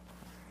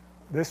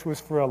 This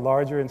was for a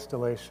larger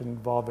installation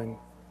involving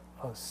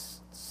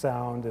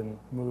sound and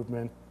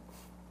movement,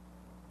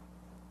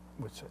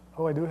 which,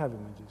 I do have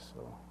images,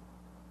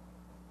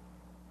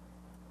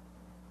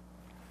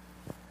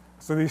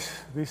 So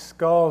these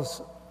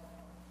skulls,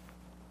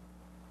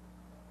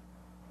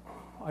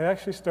 I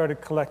actually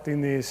started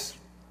collecting these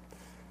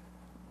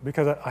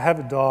because I have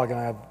a dog and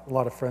I have a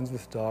lot of friends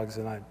with dogs,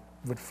 and I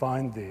would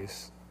find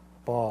these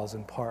balls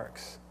in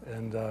parks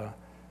and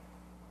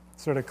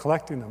started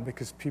collecting them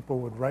because people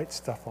would write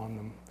stuff on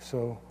them.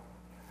 So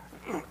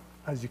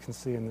as you can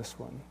see in this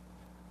one.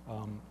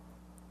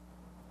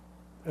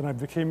 And I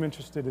became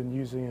interested in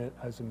using it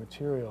as a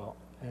material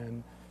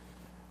and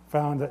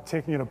found that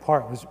taking it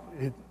apart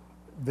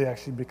they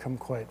actually become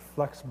quite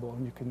flexible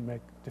and you can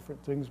make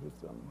different things with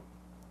them.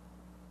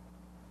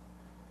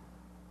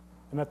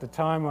 And at the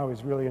time I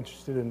was really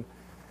interested in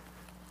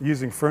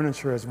using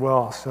furniture as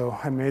well, so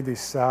I made these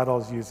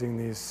saddles using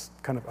these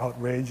kind of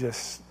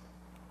outrageous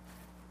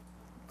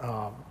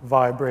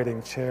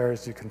vibrating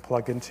chairs you can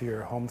plug into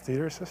your home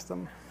theater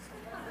system.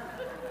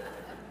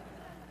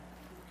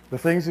 The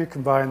things you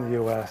can buy in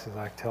the US, as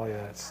I tell you,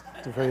 it's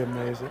very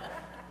amazing.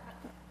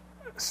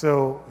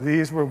 So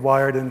these were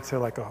wired into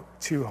like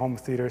two home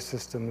theater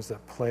systems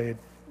that played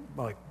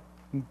like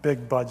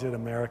big budget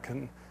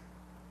American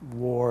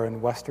war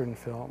and Western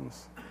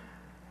films.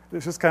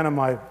 This is kind of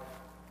my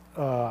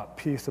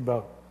piece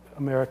about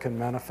American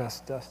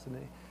manifest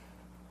destiny.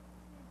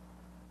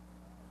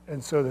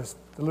 And so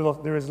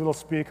there was little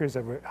speakers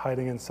that were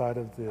hiding inside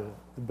of the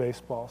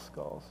baseball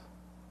skulls.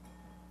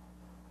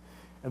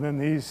 And then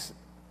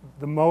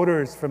the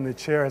motors from the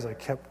chairs I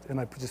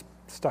just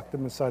stuck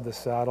them inside the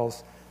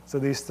saddles. So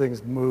these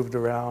things moved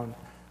around,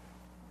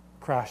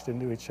 crashed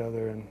into each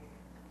other, and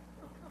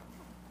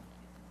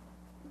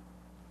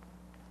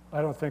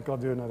I don't think I'll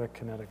do another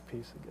kinetic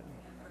piece again.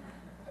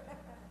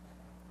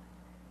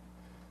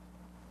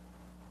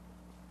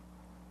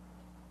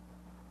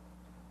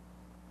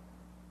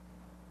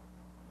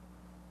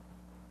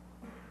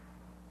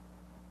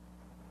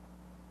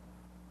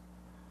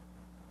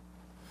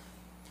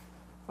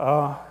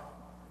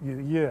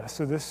 Yeah,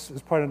 so this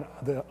is part of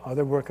the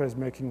other work I was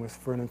making with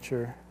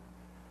furniture.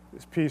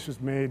 This piece was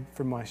made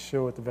for my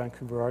show at the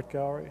Vancouver Art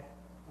Gallery.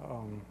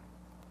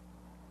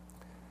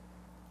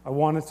 I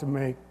wanted to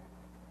make,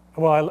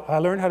 well, I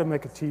learned how to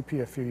make a teepee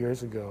a few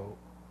years ago.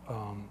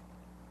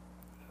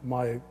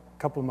 A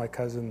couple of my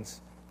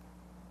cousins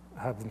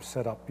have them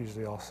set up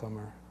usually all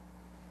summer.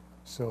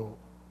 So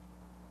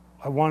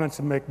I wanted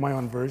to make my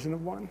own version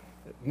of one.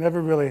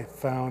 Never really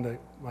found a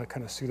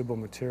kind of suitable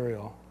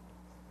material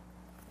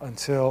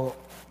until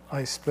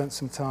I spent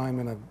some time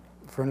in a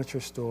furniture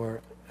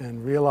store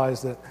and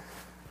realized that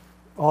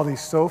all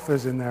these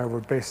sofas in there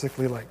were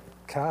basically like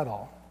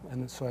cattle.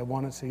 And so I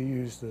wanted to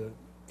use the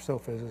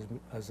sofas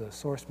as a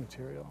source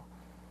material.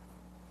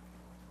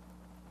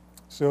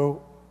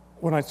 So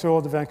when I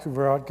told the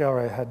Vancouver Art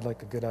Gallery I had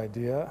like a good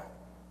idea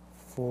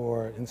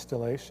for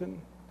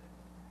installation,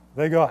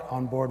 they got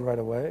on board right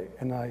away,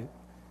 and I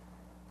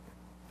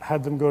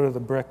had them go to the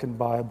Brick and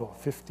buy about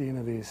 15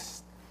 of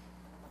these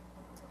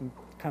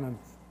kind of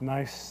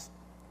nice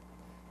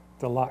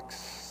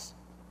deluxe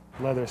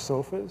leather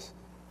sofas,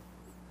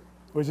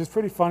 which is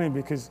pretty funny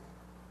because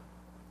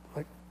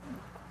like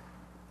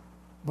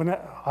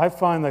I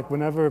find like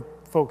whenever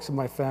folks in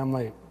my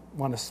family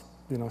want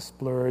to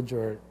splurge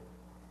or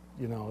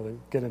they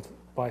get into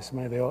buy some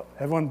money,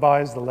 everyone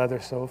buys the leather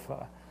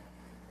sofa.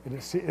 And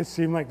it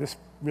seemed like this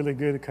really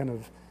good kind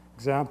of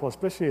example,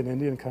 especially in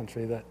Indian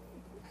country, that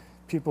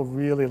people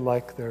really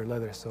like their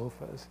leather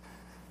sofas.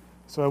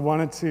 So I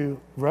wanted to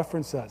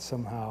reference that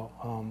somehow.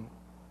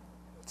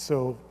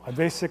 So I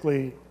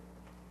basically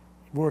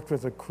worked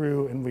with a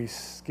crew and we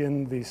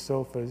skinned these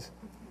sofas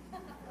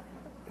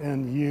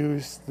and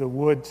used the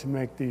wood to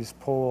make these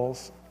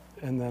poles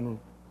and then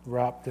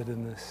wrapped it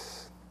in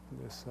this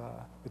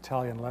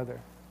Italian leather.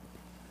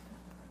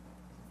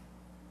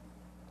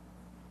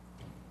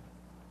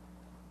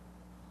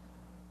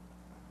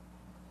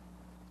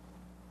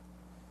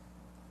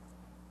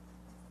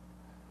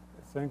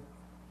 I think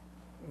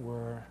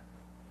we're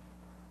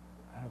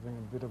having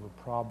a bit of a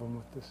problem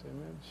with this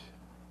image.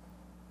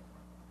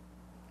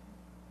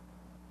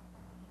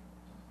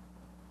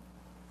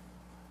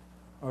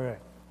 Okay,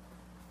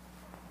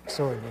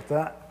 sorry about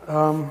that.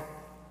 I'm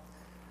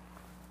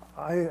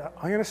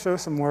going to show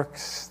some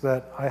works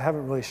that I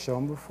haven't really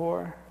shown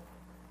before.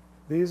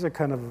 These are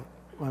kind of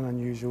an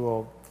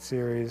unusual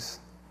series.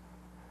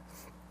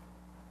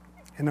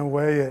 In a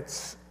way,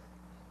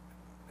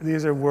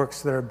 these are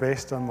works that are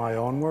based on my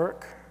own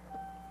work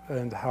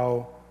and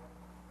how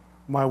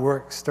my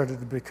work started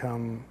to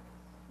become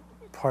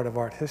part of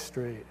art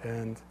history.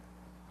 And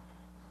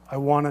I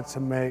wanted to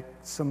make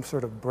some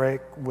sort of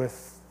break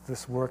with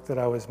this work that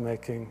I was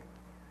making,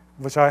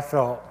 which I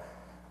felt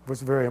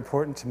was very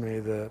important to me,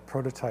 the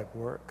prototype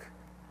work.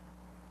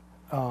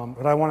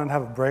 But I wanted to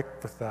have a break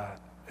with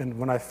that. And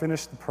when I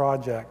finished the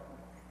project,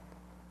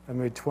 I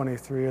made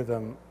 23 of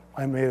them.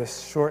 I made a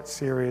short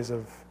series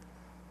of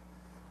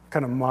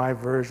kind of my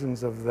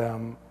versions of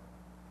them,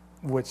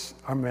 which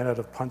are made out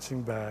of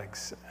punching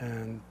bags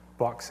and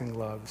boxing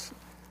gloves.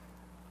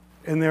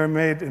 And they were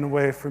made in a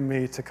way for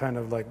me to kind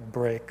of like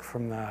break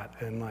from that,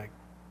 and like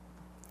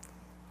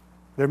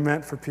they're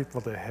meant for people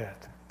to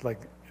hit.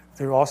 Like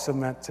they're also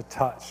meant to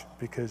touch,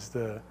 because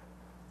the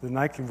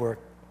Nike work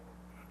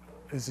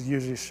is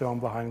usually shown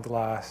behind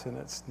glass and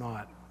it's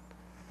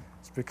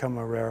become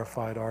a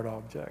rarefied art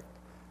object.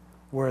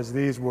 Whereas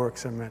these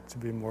works are meant to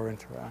be more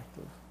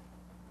interactive.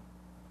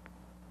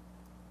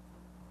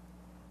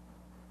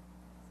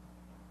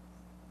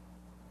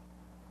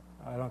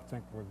 I don't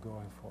think we're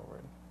going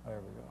forward. There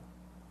we go.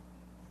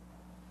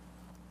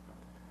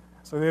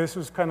 So this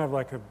was kind of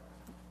like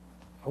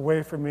a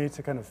way for me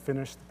to kind of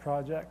finish the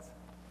project.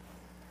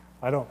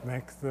 I don't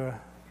make the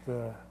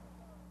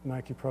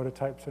Nike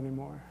prototypes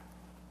anymore.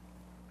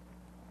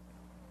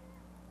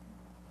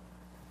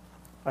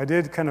 I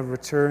did kind of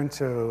return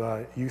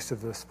to use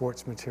of the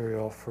sports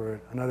material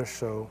for another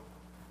show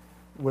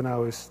when I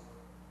was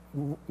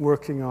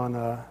working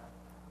on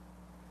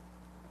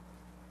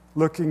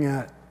looking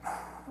at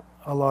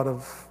a lot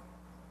of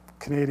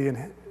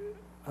Canadian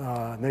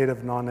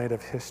native,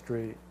 non-native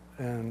history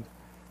and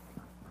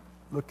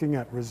looking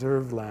at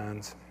reserve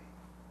lands.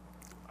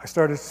 I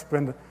started to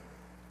spend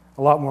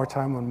a lot more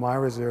time on my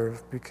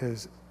reserve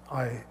because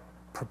I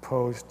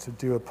proposed to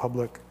do a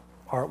public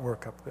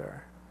artwork up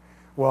there.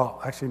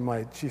 Well, actually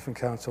my chief and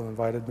council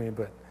invited me,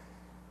 but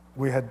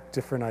we had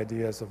different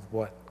ideas of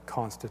what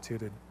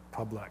constituted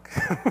public.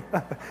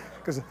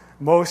 Because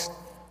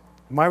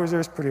my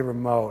reserve is pretty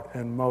remote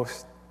and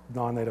most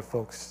non-native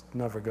folks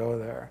never go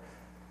there.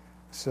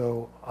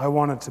 So I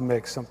wanted to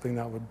make something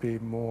that would be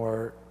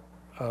more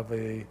of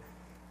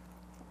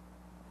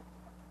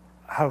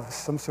have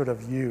some sort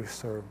of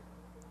use or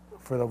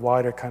for the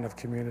wider kind of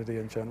community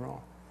in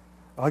general.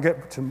 I'll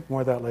get to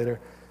more of that later.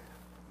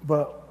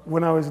 But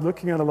when I was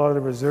looking at a lot of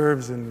the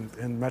reserves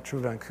in Metro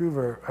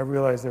Vancouver, I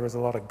realized there was a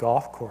lot of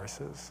golf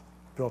courses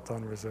built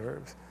on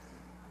reserves.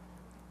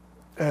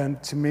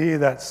 And to me,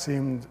 that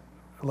seemed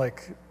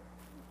like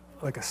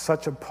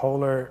such a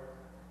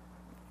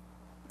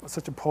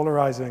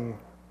polarizing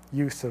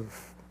use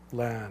of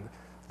land,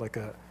 like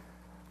a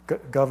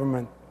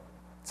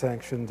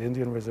government-sanctioned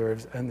Indian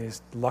reserves and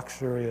these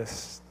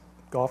luxurious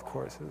golf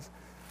courses.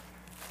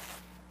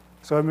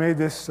 So I made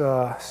this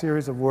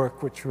series of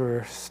work which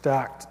were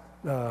stacked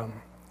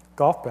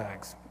golf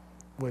bags,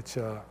 which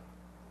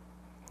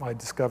I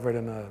discovered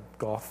in a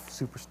golf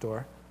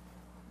superstore.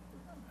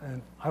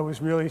 And I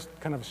was really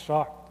kind of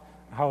shocked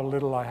how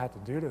little I had to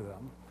do to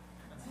them,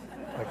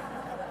 like,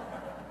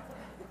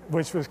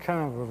 which was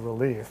kind of a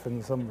relief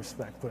in some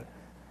respect. But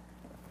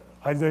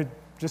they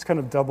just kind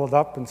of doubled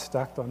up and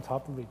stacked on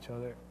top of each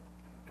other.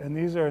 And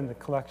these are in the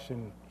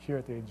collection here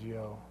at the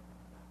AGO.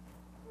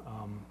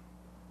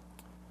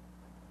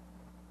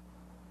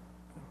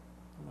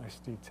 Nice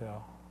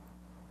detail.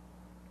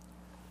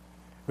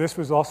 This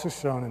was also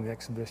shown in the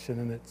exhibition,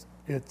 and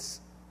it's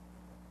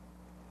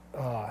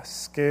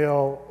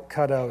scale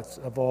cutouts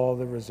of all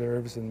the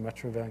reserves in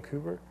Metro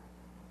Vancouver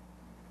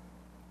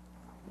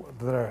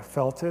that are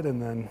felted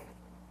and then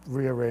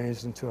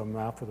rearranged into a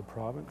map of the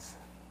province.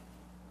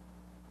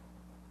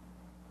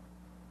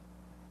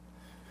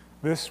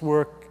 This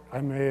work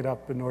I made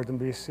up in northern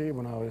BC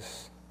when I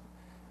was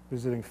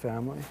visiting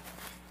family.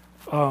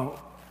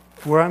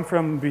 Where I'm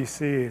from in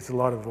BC, it's a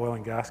lot of oil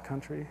and gas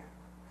country,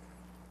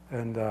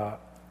 and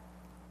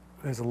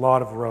there's a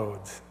lot of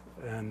roads,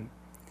 and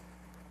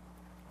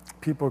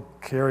people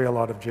carry a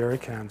lot of jerry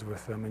cans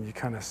with them, and you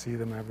kind of see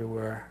them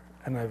everywhere.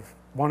 And I've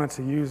wanted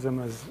to use them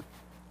as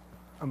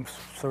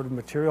sort of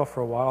material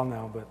for a while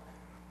now, but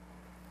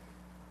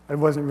I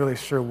wasn't really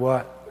sure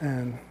what.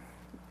 And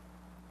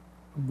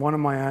one of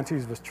my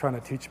aunties was trying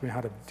to teach me how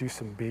to do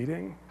some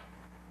beading,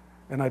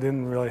 and I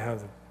didn't really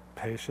have the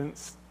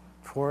patience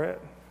for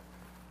it.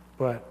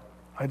 But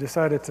I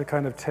decided to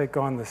kind of take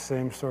on the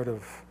same sort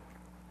of,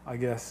 I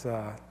guess,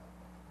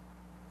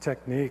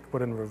 technique,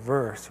 but in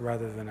reverse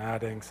rather than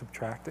adding,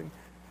 subtracting.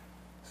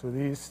 So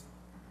these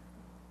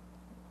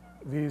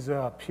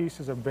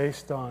pieces are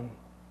based on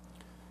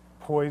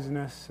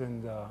poisonous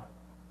and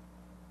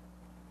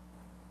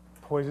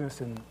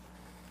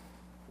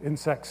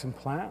insects and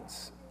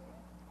plants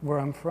where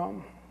I'm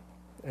from.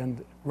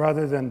 And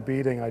rather than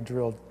beading, I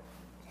drilled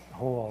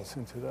holes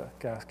into the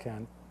gas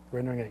can,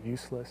 rendering it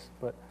useless,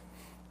 but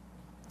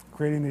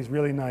creating these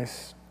really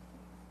nice,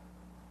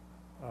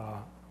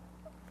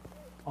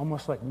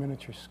 almost like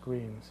miniature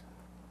screens.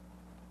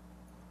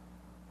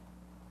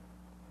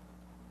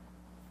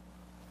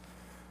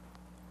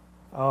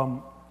 I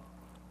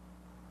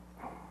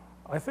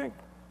think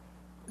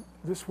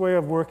this way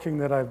of working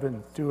that I've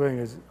been doing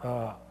is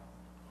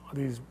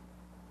these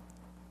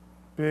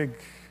big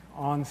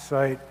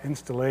on-site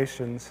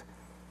installations.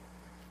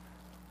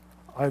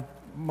 I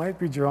might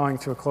be drawing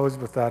to a close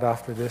with that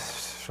after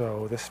this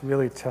show. This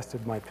really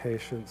tested my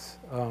patience.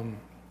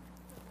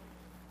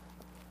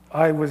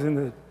 I was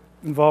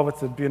involved with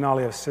the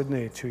Biennale of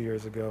Sydney 2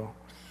 years ago.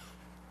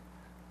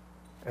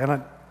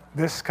 And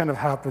this kind of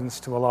happens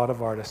to a lot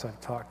of artists I've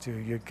talked to.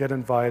 You get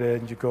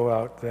invited, you go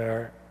out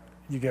there,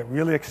 you get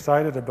really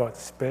excited about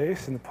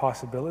space and the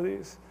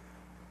possibilities,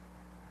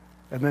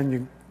 and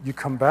then you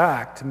come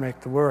back to make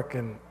the work,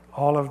 and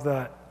all of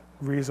that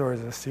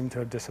resources seem to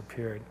have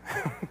disappeared,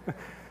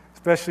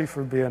 especially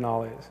for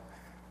biennales.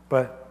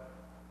 But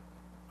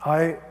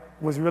I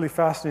was really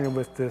fascinated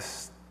with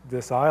this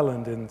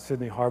island in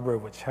Sydney Harbour,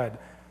 which had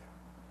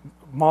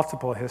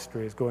multiple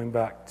histories going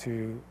back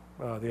to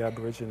the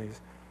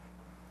Aborigines,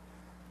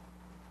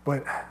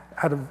 but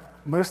had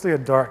mostly a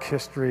dark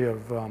history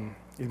of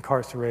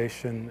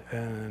incarceration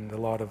and a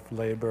lot of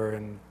labor,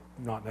 and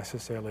not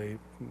necessarily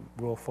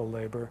willful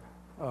labor.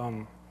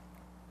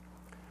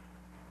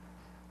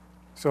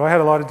 So I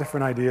had a lot of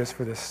different ideas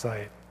for this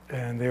site,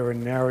 and they were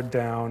narrowed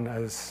down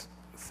as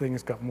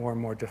things got more and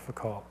more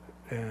difficult.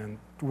 And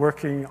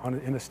working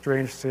in a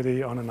strange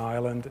city on an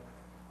island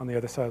on the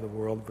other side of the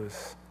world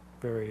was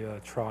very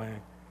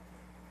trying.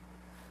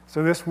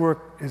 So this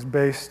work is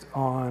based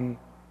on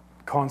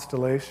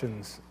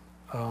constellations.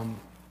 I'd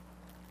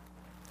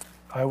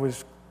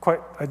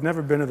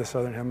never been to the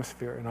Southern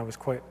Hemisphere, and I was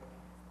quite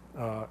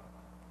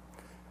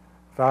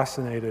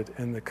fascinated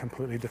in the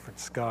completely different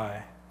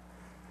sky.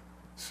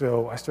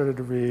 So I started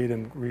to read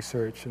and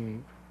research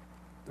and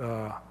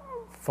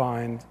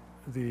find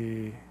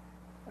the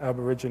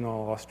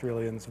Aboriginal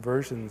Australians'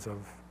 versions of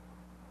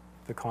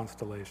the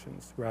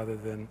constellations rather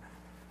than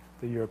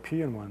the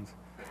European ones.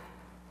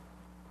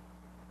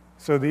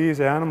 So these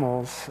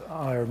animals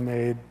are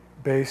made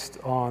based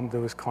on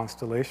those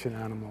constellation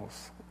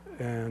animals,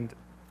 and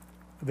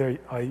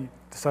I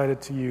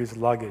decided to use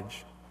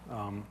luggage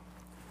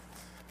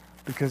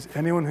because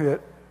anyone who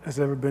has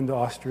ever been to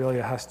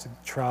Australia has to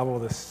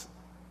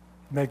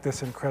make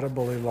this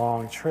incredibly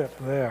long trip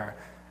there,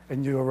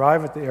 and you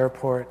arrive at the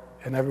airport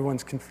and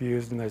everyone's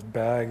confused and there's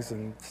bags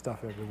and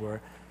stuff everywhere.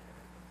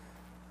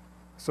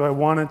 So I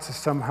wanted to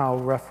somehow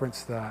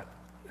reference that,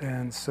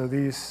 and so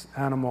these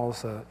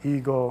animals, an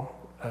eagle,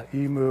 an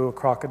emu, a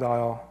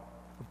crocodile,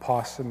 a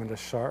possum, and a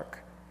shark,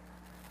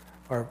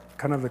 are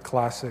kind of the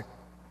classic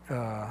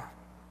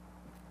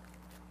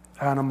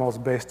animals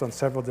based on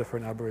several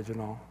different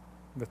Aboriginal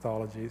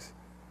mythologies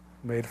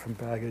made from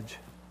baggage.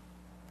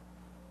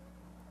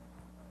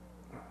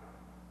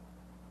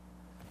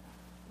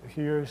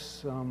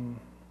 Here's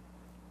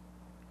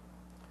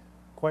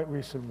quite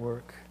recent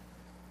work.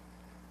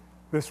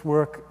 This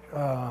work,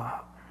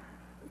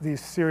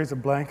 these series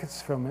of blankets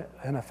from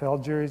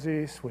NFL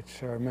jerseys,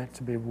 which are meant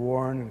to be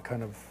worn and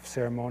kind of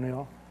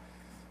ceremonial,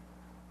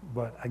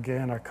 but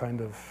again are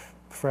kind of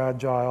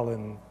fragile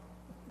and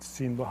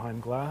seen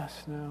behind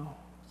glass now.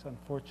 It's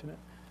unfortunate.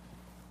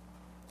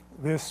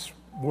 This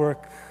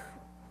work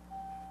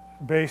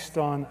based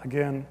on,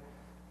 again,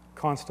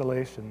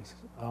 constellations,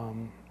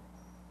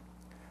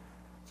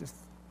 just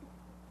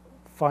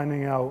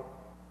finding out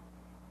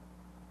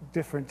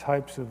different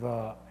types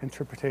of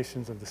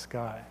interpretations of the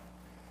sky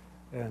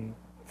and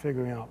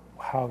figuring out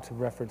how to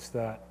reference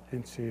that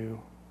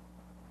into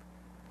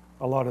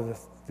a lot of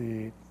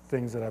the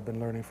things that I've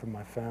been learning from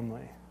my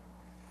family.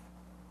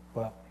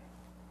 But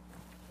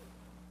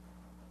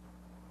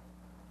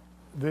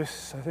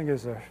this, I think,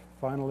 is a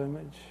final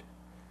image.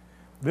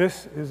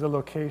 This is a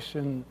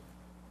location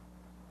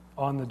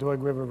on the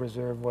Doig River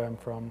Reserve where I'm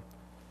from,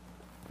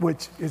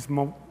 which is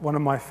one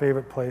of my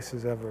favorite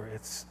places ever.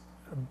 It's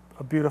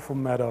a beautiful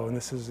meadow, and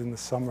this is in the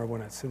summer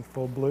when it's in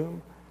full bloom.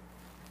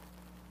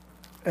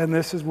 And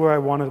this is where I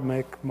want to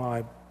make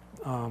my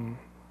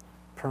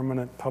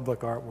permanent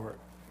public artwork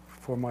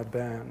for my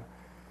band,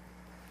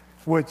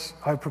 which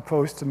I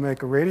proposed to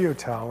make a radio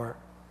tower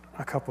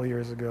a couple of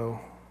years ago,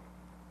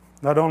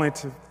 not only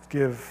to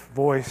give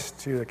voice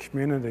to the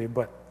community,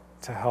 but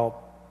to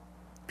help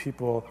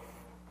people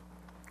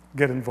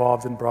get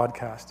involved in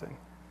broadcasting.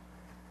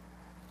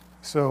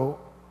 So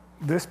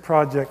this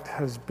project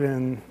has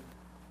been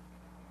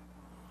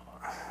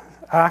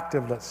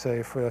active, let's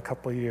say, for a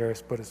couple of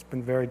years, but it's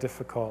been very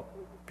difficult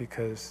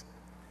because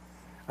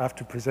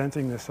after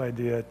presenting this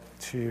idea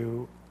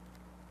to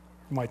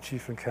my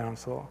chief and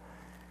council,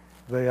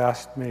 they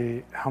asked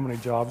me how many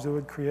jobs it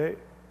would create,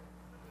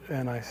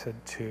 and I said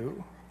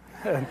 2.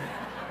 And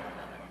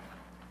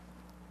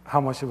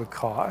how much it would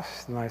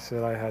cost, and I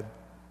said I had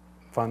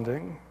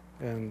funding,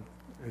 and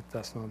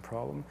that's not a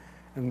problem.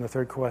 And the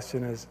third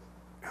question is,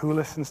 who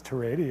listens to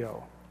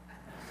radio?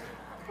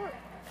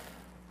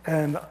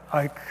 And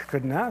I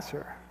couldn't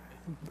answer.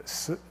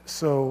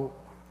 So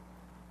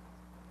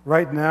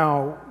right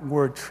now,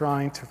 we're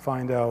trying to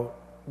find out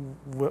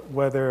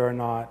whether or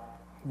not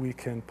we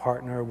can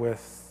partner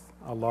with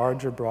a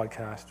larger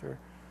broadcaster,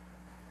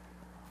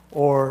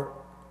 or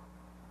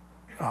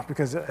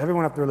because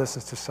everyone up there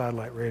listens to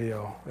satellite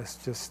radio. It's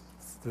just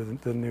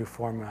the new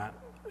format.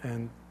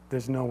 And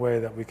there's no way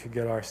that we could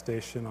get our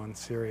station on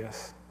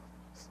Sirius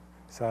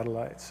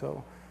satellite.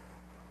 So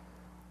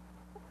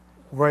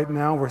right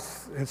now,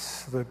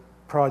 the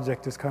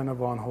project is kind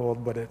of on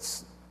hold, but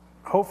it's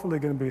hopefully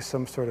going to be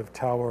some sort of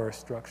tower or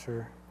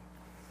structure,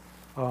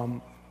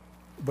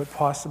 but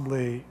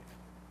possibly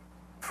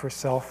for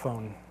cell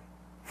phone,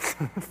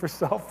 for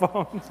cell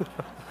phones.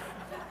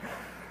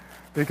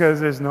 Because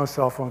there's no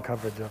cell phone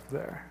coverage up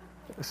there.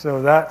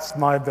 So that's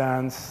my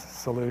band's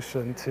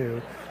solution to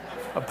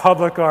a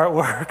public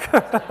artwork.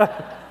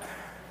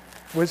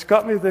 Which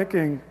got me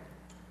thinking,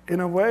 in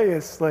a way,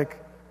 it's like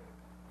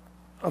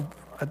a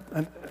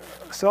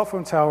cell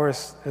phone tower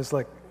is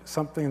like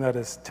something that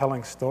is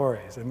telling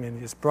stories. I mean,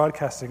 it's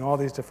broadcasting all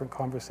these different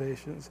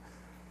conversations,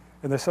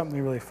 and there's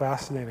something really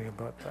fascinating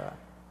about that.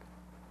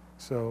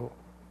 So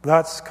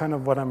that's kind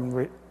of what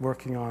I'm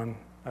working on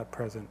at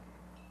present.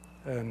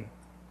 And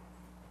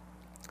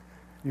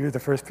you're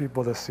the first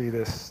people to see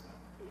this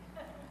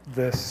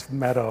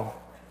meadow.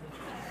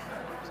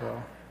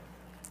 So,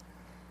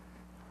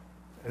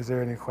 is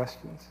there any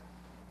questions?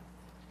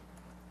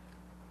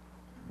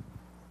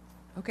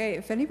 Okay,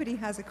 if anybody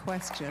has a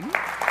question.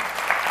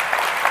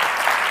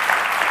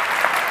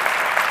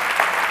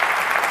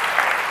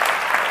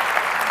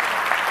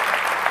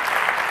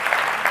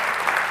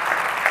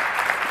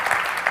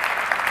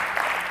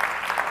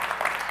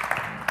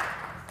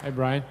 Hi,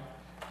 Brian.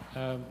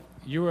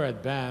 You were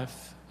at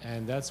Banff,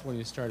 and that's when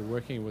you started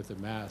working with the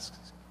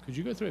masks. Could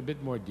you go through a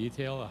bit more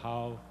detail of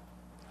how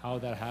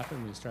that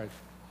happened when you started?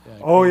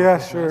 Oh, yeah,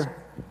 sure. Mask?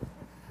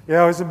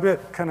 Yeah, I was a bit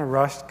kind of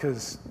rushed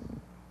because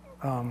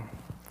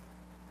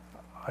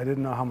I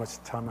didn't know how much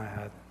time I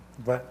had.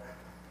 But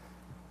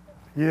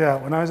yeah,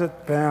 when I was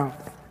at Banff,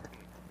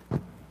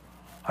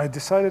 I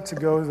decided to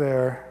go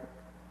there.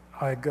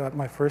 I got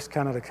my first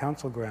Canada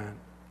Council grant,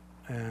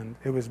 and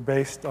it was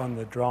based on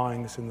the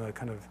drawings in the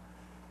kind of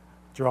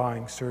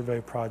drawing survey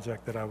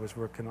project that I was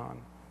working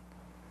on.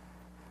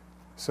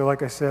 So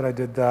like I said, I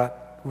did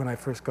that when I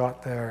first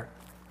got there.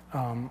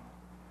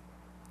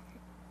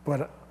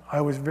 But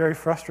I was very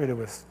frustrated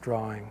with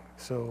drawing.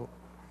 So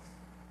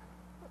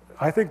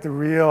I think the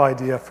real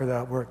idea for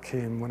that work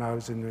came when I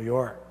was in New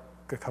York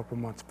a couple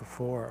months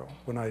before,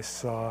 when I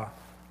saw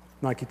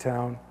Nike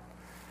Town,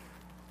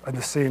 on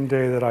the same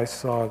day that I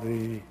saw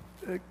the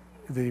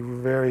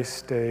very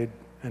staid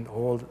and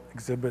old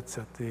exhibits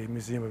at the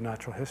Museum of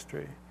Natural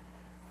History.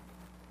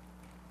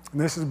 And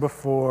this is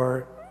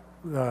before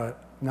the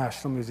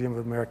National Museum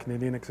of American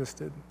Indian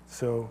existed.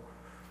 So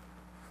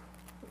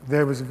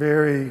there was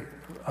very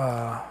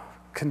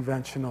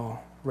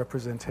conventional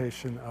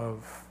representation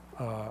of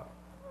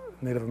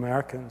Native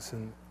Americans.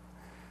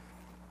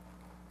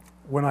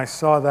 when I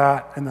saw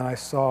that, and then I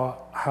saw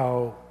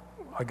how,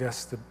 I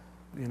guess, the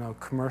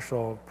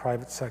commercial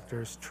private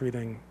sector is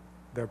treating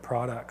their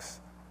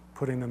products,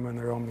 putting them in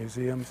their own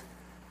museums,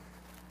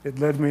 it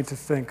led me to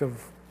think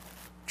of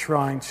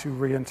trying to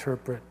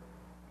reinterpret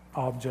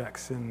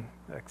objects in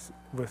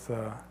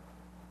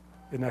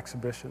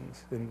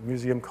exhibitions, in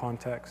museum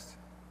context.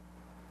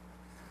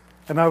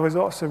 And I was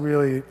also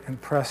really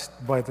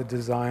impressed by the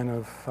design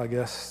of, I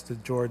guess, the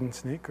Jordan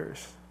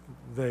sneakers.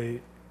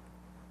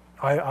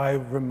 I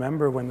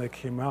remember when they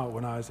came out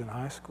when I was in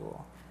high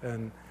school,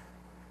 and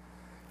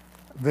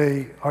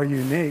they are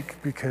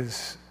unique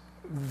because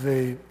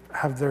they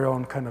have their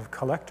own kind of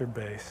collector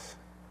base.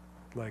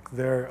 Like,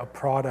 they're a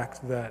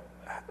product that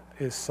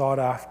is sought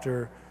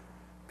after.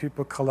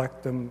 People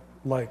collect them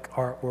like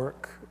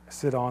artwork,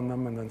 sit on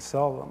them, and then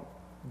sell them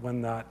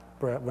when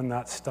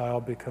that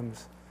style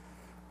becomes,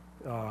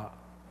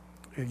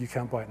 you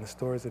can't buy it in the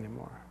stores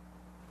anymore.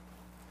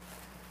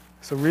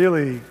 So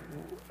really,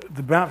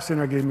 the Banff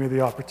Center gave me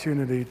the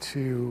opportunity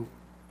to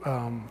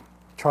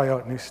try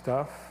out new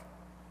stuff.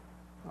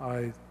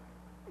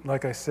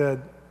 Like I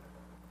said,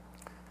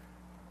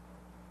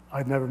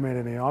 I'd never made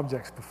any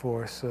objects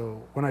before,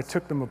 so when I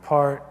took them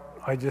apart,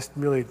 I just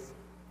really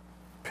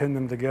pinned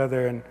them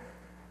together. And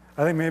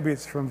I think maybe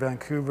it's from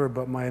Vancouver,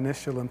 but my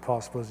initial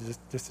impulse was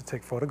just to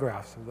take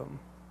photographs of them.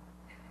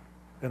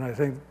 And I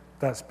think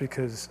that's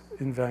because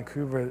in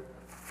Vancouver,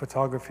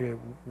 photography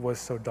was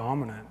so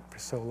dominant for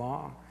so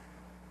long.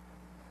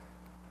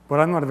 But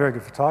I'm not a very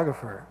good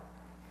photographer,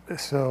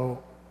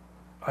 so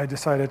I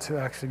decided to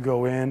actually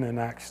go in and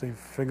actually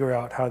figure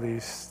out how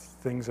these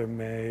things are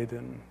made,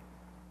 and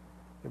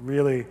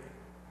really,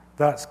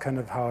 that's kind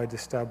of how I'd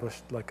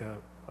established like a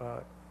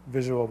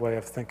visual way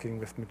of thinking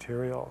with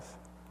materials.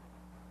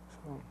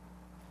 So,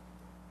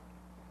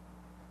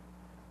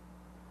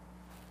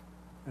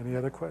 any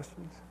other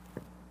questions?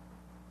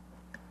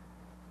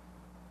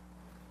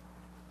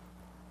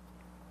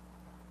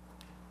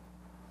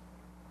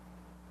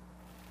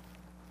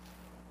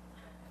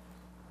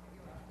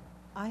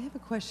 I have a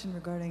question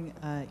regarding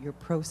your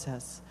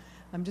process.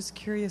 I'm just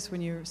curious,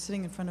 when you're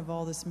sitting in front of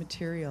all this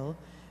material,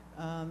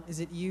 is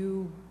it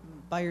you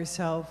by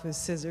yourself with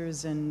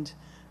scissors and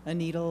a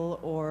needle,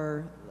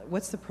 or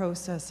what's the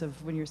process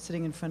of when you're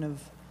sitting in front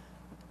of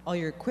all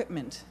your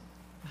equipment?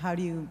 How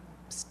do you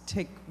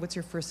what's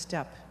your first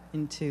step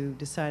into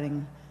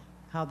deciding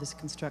how this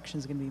construction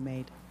is going to be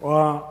made?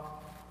 Well,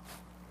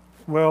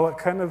 it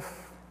kind of,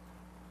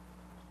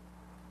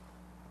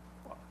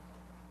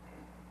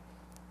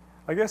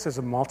 I guess it's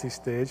a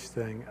multi-stage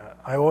thing.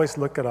 I always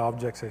look at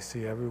objects I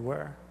see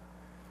everywhere.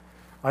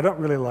 I don't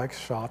really like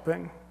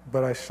shopping,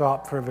 but I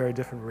shop for a very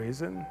different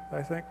reason,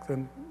 I think,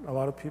 than a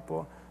lot of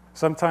people.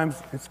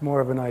 Sometimes it's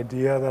more of an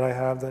idea that I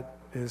have that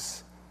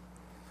is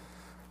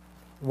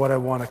what I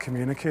want to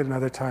communicate, and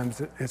other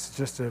times it's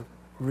just a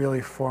really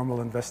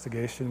formal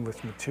investigation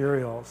with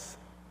materials.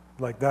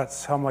 Like,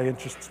 that's how my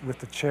interest with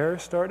the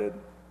chairs started,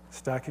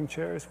 stacking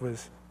chairs,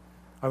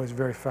 I was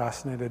very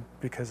fascinated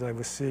because I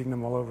was seeing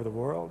them all over the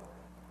world.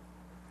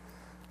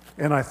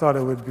 And I thought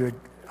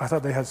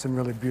they had some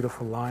really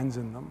beautiful lines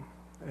in them,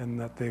 and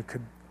that they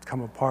could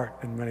come apart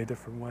in many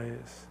different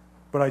ways.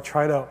 But I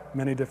tried out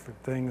many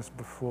different things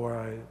before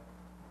I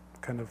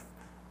kind of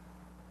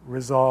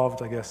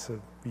resolved, I guess, a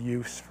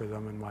use for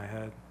them in my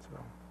head. So.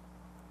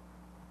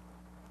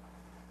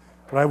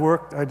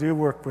 But I do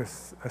work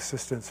with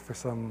assistants for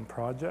some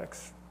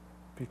projects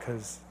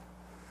because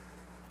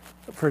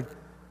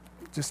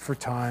just for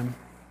time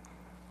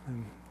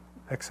and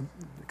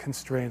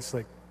constraints,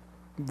 like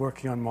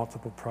working on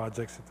multiple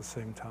projects at the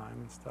same time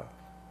and stuff.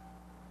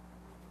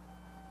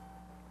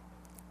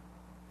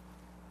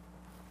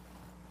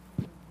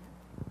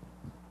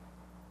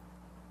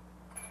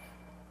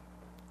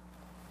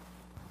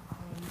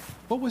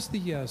 What was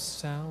the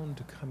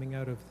sound coming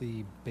out of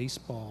the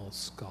baseball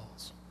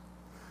skulls?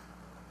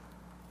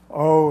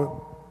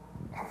 Oh,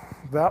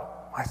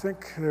 I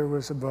think there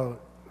was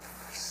about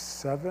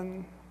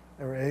 7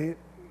 or 8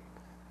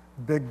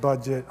 big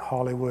budget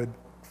Hollywood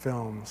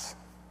films.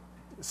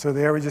 So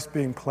they were just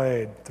being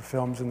played, the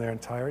films in their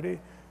entirety.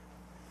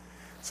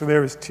 So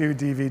there was 2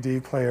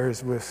 DVD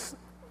players with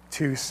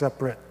 2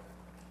 separate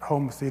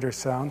home theater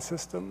sound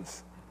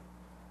systems.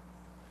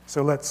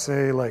 So let's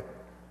say like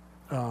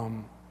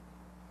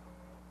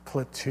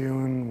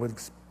Platoon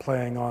was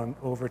playing on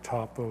over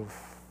top of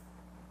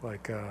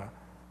like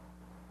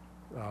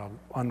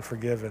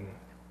Unforgiven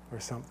or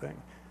something.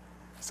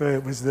 So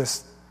it was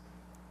this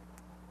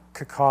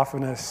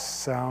cacophonous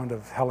sound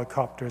of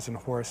helicopters and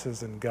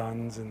horses and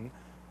guns,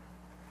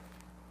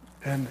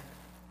 and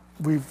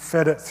we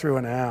fed it through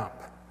an amp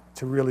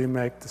to really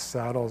make the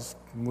saddles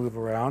move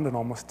around and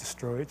almost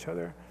destroy each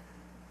other.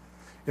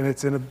 And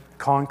it's in a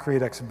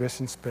concrete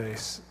exhibition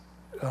space,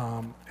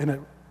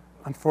 and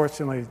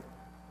unfortunately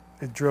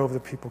it drove the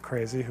people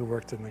crazy who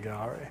worked in the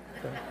gallery.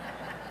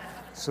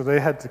 So they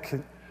had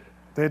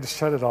to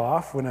shut it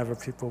off whenever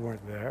people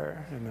weren't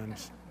there, and then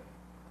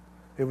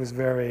it was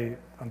very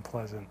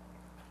unpleasant.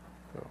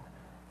 So.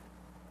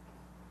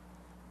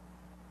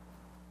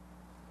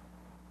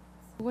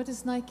 What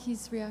has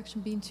Nike's reaction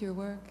been to your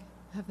work?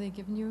 Have they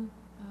given you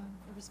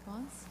a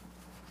response?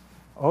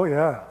 Oh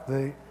yeah,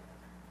 they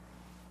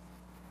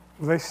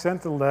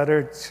sent a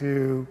letter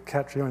to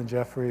Catriona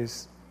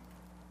Jeffries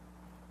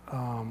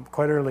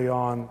quite early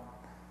on,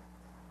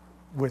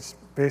 which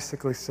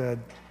basically said,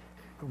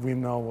 "We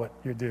know what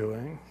you're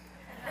doing,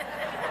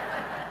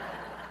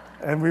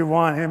 and we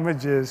want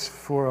images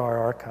for our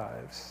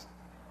archives."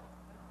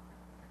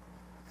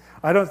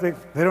 I don't think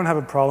they don't have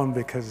a problem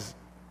because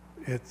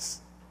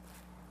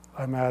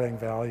I'm adding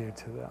value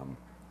to them,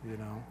 you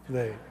know.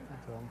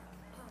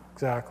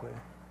 Exactly.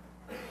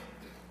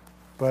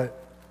 But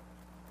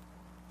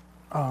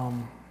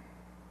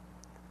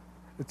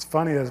it's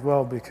funny as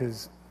well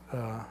because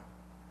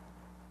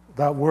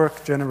that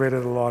work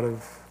generated a lot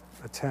of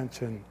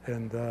attention,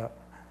 and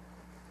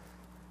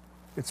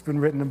it's been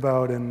written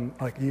about in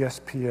like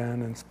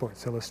ESPN and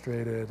Sports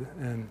Illustrated,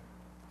 and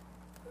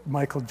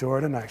Michael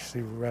Jordan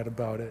actually read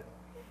about it,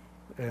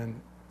 and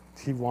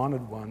he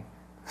wanted one.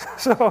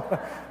 So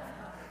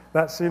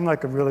that seemed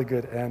like a really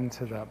good end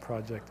to that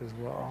project as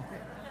well.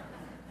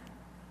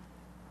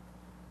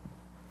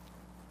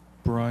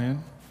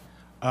 Brian,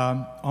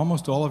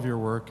 almost all of your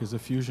work is a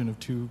fusion of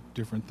two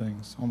different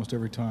things, almost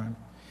every time,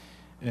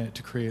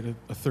 to create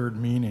a third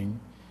meaning.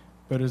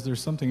 But is there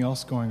something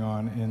else going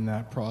on in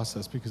that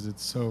process, because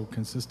it's so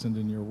consistent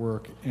in your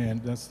work?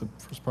 And that's the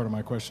first part of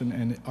my question.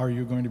 And are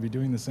you going to be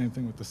doing the same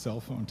thing with the cell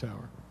phone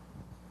tower?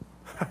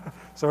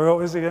 So what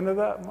was the end of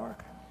that,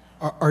 Mark?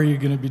 Are you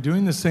going to be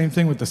doing the same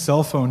thing with the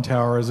cell phone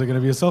tower? Is it going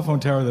to be a cell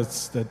phone tower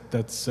that's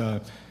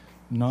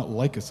not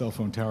like a cell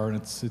phone tower, and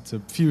it's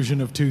a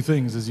fusion of two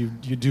things, as you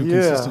do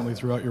consistently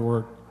throughout your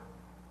work?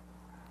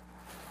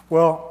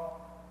 Well,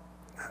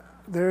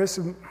 there is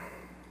some.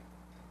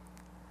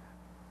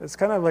 It's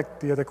kind of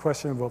like the other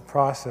question about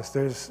process.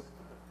 There's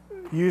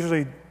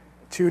usually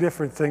two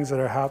different things that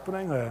are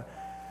happening. A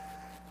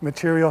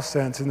material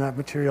sense, and that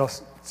material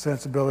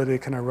sensibility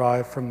can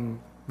arrive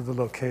from the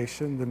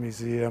location, the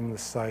museum, the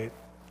site,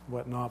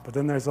 whatnot. But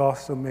then there's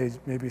also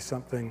maybe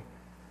something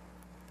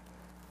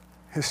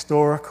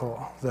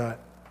historical that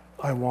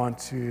I want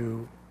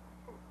to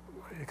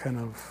kind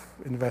of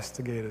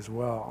investigate as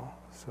well.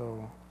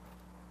 So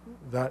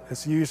that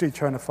it's usually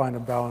trying to find a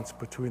balance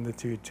between the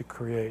two to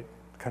create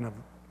kind of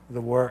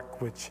the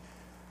work, which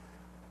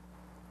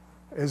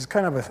is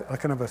kind of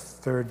a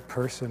third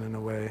person in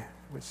a way,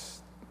 which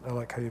I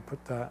like how you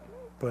put that.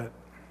 But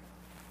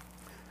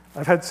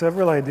I've had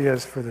several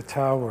ideas for the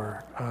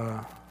tower.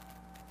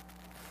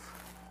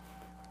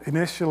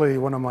 Initially,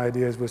 one of my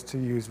ideas was to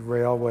use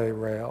railway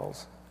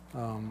rails,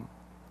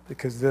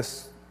 because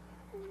this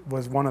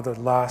was one of the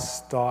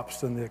last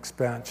stops in the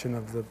expansion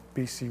of the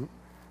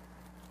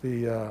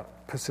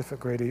Pacific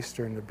Great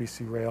Eastern, the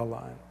BC Rail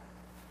Line.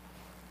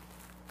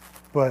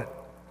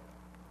 But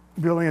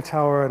building a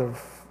tower out of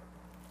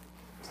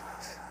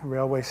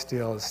railway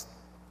steel is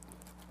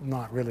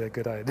not really a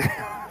good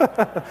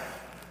idea.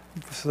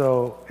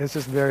 So it's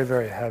just very,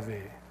 very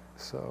heavy.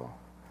 So,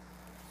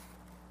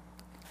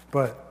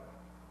 but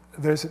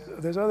there's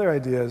other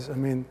ideas. I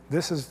mean,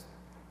 this is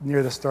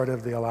near the start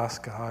of the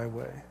Alaska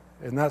Highway,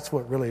 and that's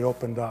what really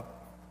opened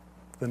up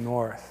the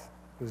north,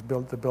 was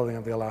the building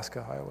of the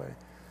Alaska Highway.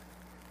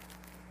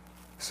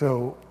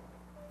 So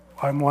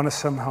I want to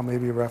somehow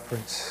maybe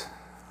reference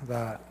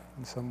that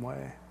in some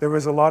way. There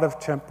was a lot of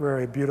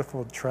temporary,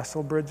 beautiful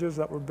trestle bridges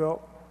that were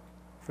built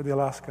for the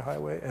Alaska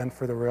Highway and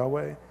for the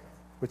railway,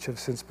 which have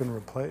since been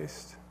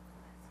replaced.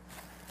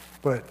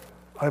 But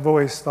I've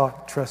always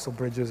thought trestle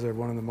bridges are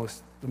one of the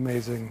most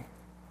amazing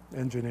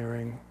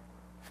engineering,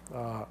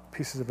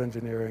 pieces of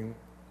engineering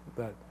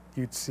that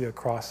you'd see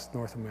across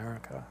North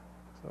America.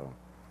 So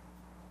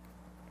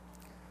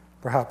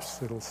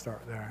perhaps it'll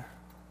start there.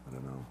 I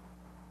don't know.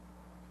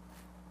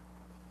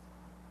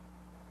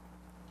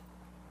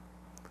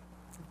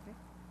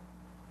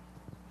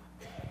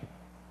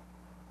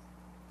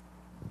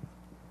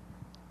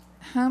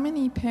 How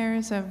many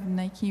pairs of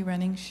Nike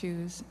running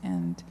shoes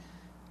and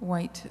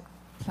white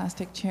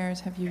plastic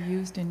chairs have you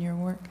used in your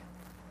work?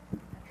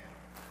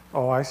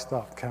 Oh, I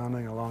stopped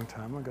counting a long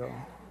time ago.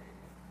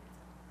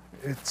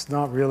 It's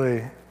not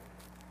really,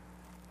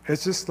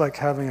 it's just like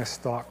having a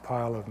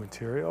stockpile of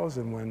materials,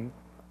 and when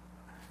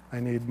I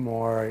need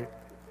more,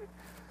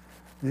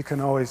 you can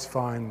always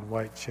find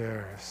white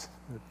chairs,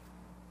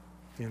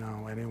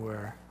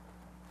 anywhere.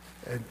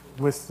 And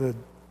with the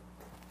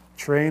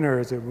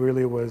trainers, it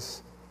really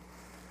was,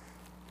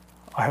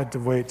 I had to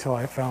wait till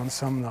I found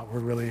some that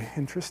were really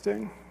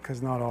interesting,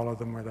 because not all of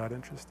them were that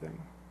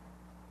interesting.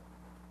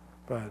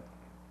 But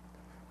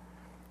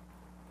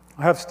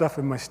I have stuff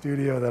in my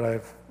studio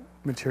that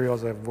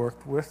materials I've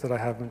worked with that I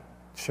haven't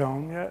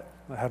shown yet.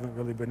 I haven't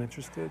really been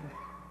interested.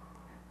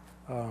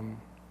 But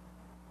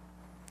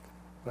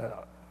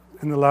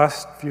in the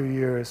last few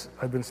years,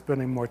 I've been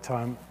spending more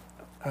time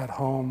at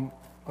home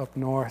up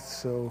north,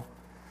 so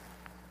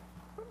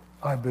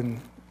I've been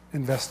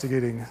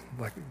investigating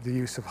like the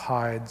use of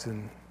hides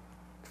and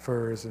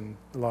furs and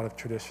a lot of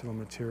traditional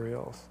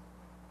materials,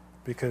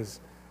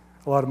 because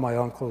a lot of my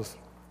uncles,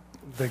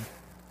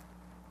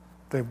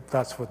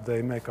 that's what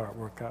they make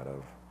artwork out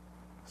of.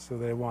 So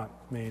they want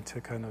me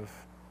to kind of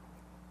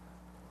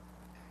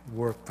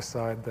work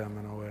beside them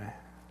in a way.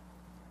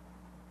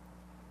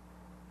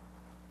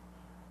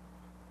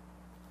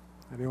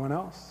 Anyone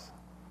else?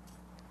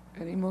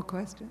 Any more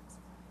questions?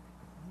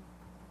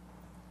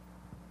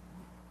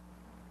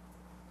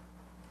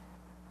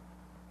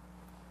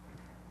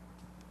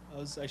 I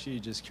was actually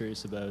just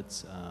curious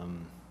about,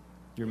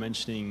 you're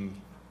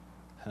mentioning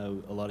how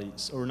a lot of,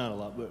 or not a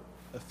lot, but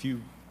a few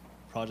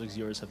projects of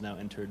yours have now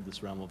entered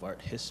this realm of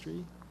art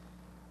history,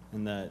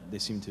 and that they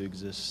seem to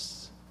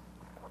exist,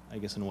 I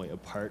guess, in a way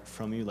apart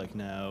from you. Like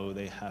now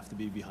they have to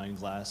be behind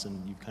glass,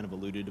 and you've kind of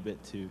alluded a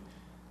bit to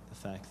the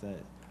fact that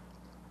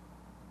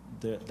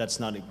that's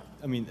not,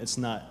 I mean, it's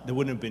not, that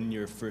wouldn't have been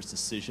your first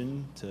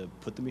decision to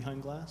put them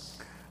behind glass?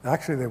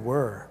 Actually, they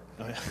were.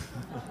 Oh, yeah.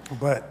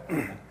 But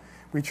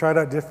we tried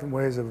out different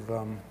ways of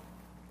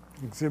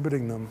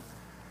exhibiting them,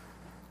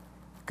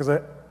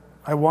 because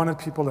I wanted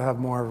people to have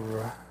more of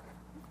a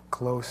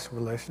close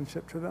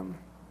relationship to them.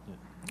 Yeah.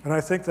 And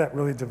I think that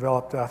really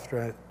developed after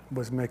I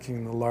was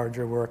making the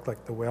larger work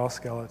like the whale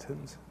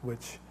skeletons,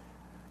 which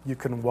you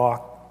can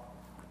walk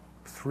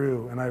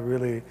through, and I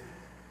really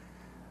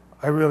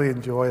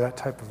enjoy that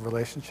type of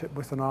relationship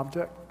with an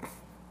object.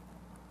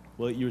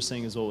 Well, you were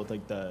saying as well with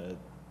like the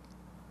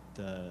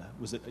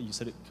was it you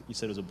said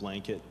it was a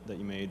blanket that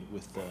you made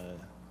with the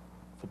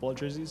football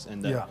jerseys,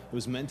 and that Yeah. it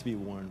was meant to be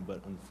worn,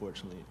 but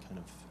unfortunately it kind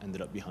of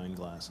ended up behind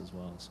glass as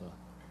well. So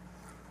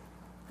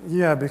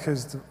Yeah,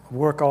 because the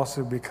work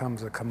also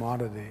becomes a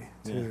commodity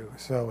too. Yeah.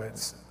 So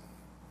it's,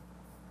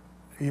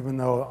 even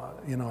though,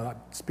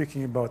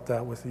 speaking about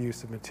that with the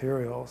use of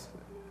materials,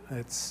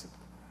 it's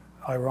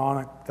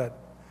ironic that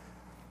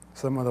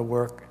some of the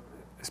work,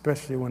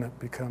 especially when it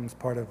becomes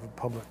part of a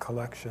public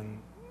collection,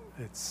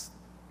 it's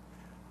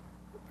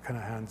kind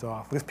of hands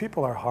off. Because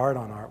people are hard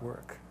on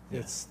artwork.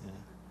 yeah, It's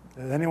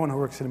yeah. anyone who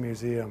works in a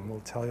museum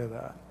will tell you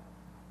that.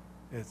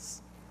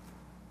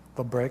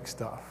 They'll break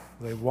stuff.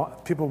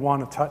 People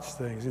want to touch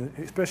things,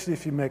 especially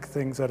if you make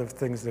things out of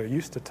things they're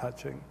used to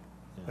touching,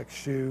 Yeah. like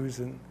shoes,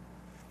 and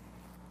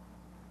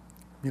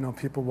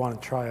people want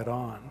to try it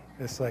on.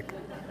 It's like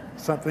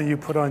something you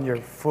put on your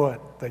foot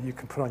that you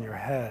can put on your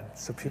head,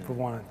 so people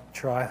want to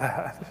try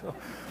that. So,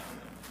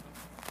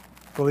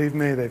 believe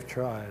me, they've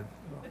tried.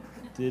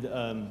 Did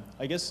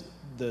I guess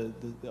the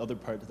other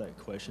part to that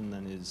question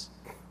then is,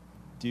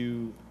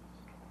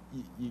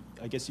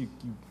 I guess you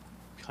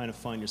kind of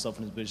find yourself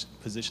in a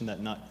position that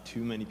not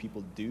too many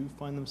people do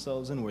find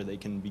themselves in, where they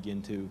can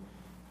begin to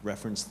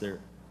reference their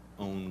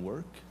own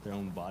work, their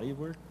own body of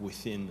work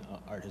within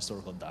art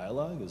historical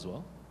dialogue as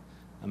well?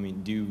 I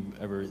mean,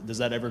 does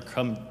that ever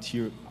come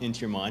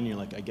into your mind and you're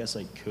like, I guess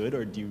I could,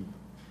 or do you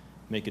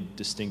make a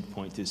distinct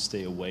point to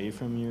stay away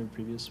from your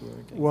previous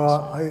work?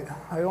 Well,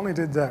 I only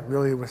did that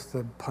really with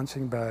the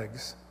punching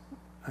bags,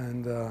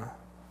 and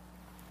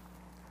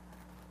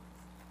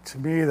to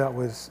me that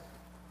was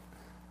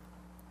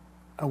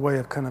a way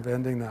of kind of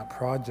ending that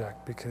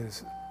project,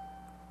 because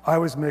I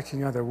was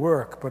making other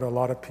work, but a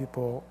lot of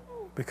people,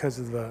 because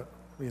of the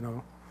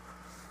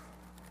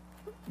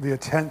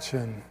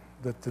attention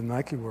that the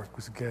Nike work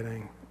was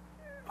getting,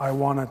 I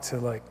wanted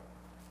to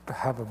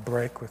have a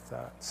break with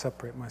that,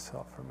 separate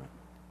myself from it.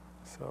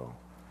 So,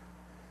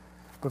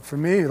 but for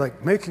me,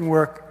 making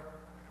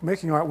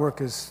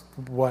artwork is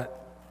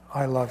what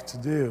I love to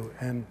do,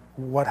 and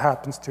what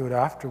happens to it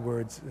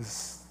afterwards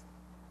is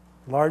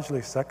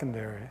largely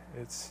secondary.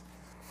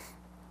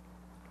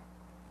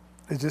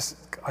 I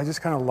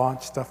just kind of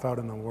launch stuff out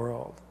in the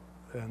world,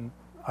 and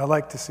I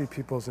like to see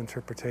people's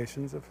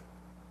interpretations of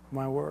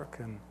my work,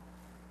 and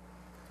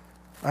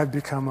I've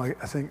become, I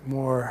think,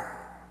 more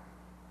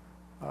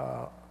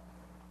well,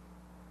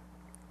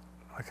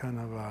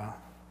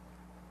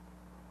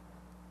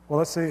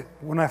 let's say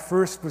when I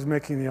first was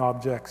making the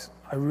objects,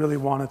 I really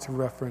wanted to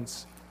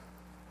reference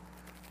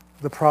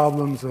the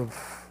problems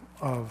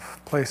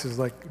of places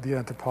like the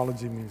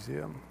Anthropology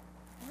Museum,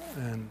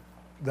 and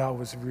that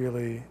was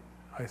really,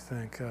 I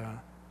think,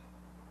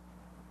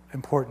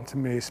 important to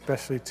me,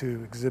 especially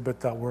to exhibit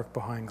that work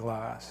behind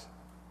glass.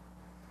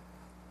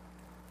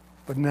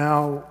 But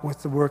now,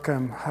 with the work I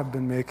have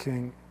been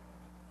making,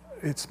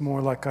 it's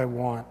more like I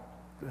want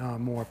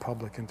more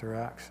public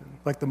interaction.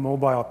 Like the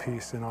mobile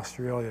piece in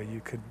Australia, you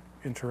could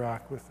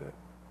interact with it.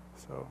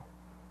 So,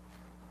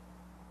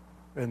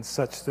 and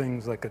such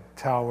things like a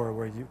tower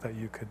that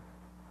you could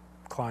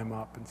climb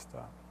up and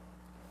stuff.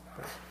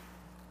 But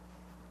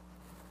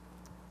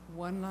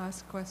One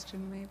last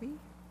question, maybe?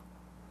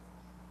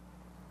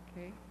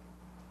 Okay.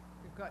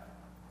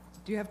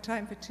 Do you have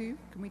time for two?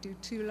 Can we do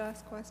two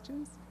last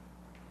questions?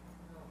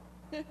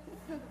 Okay.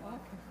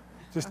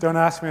 just don't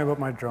ask me about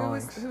my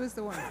drawings. Who was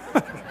the one?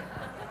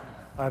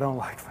 I don't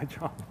like my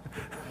drawings.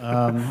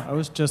 I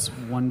was just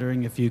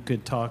wondering if you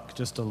could talk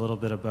just a little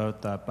bit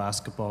about that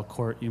basketball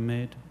court you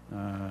made.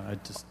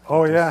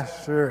 Yeah,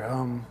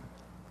 sure.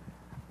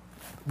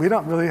 We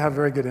don't really have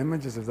very good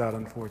images of that,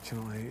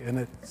 unfortunately,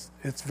 and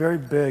it's very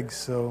big,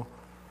 so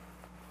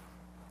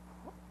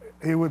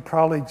he would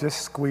probably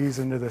just squeeze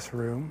into this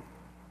room.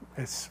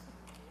 It's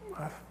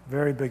a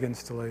very big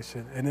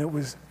installation, and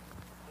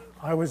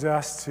I was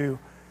asked to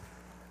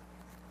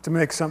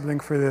make something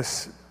for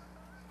this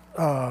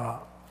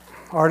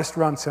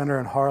artist-run center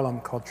in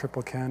Harlem called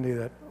Triple Candy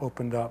that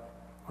opened up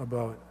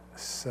about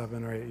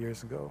 7 or 8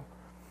 years ago.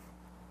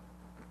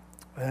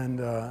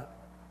 And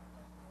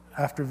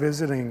after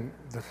visiting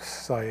the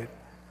site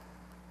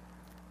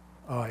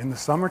in the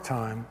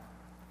summertime,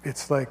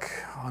 it's like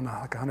on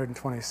like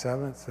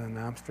 127th in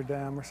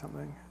Amsterdam or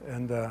something,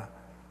 and the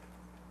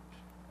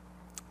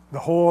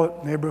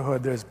whole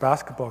neighborhood, there's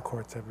basketball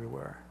courts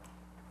everywhere,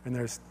 and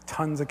there's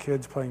tons of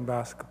kids playing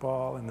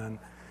basketball, and then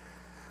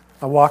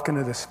I walk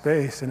into the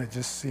space and it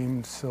just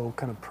seemed so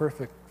kind of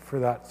perfect for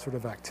that sort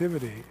of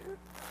activity.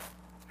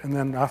 And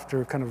then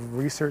after kind of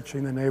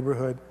researching the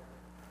neighborhood,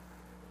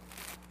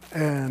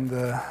 and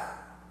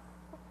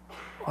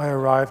I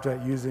arrived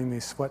at using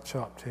these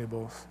sweatshop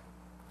tables,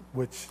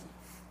 which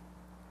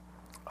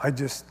I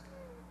just,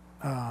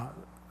 a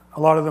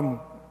lot of them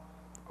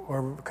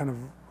are kind of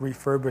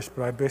refurbished,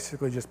 but I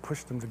basically just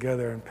pushed them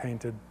together and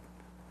painted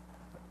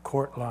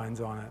court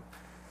lines on it.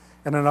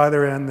 And on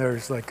either end,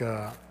 there's like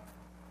a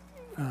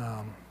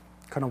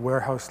kind of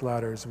warehouse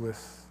ladders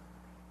with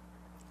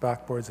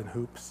backboards and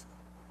hoops.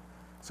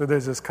 So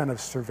there's this kind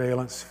of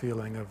surveillance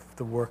feeling of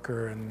the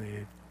worker and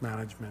the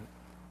management.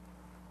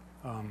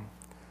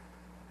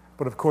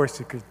 But of course,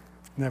 you could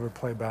never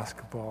play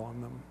basketball on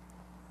them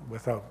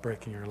without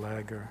breaking your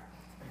leg or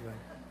anything.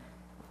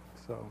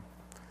 So,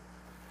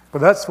 but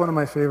that's one of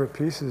my favorite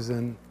pieces,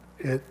 and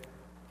it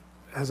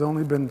has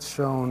only been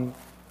shown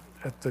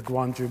at the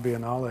Gwangju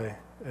Biennale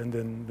and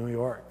in New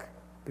York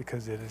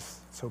because it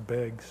is so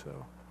big.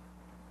 So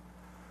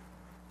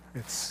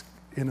it's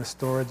in a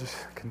storage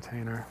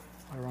container,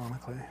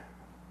 ironically.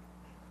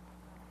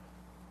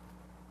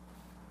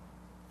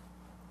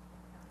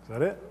 Is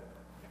that it?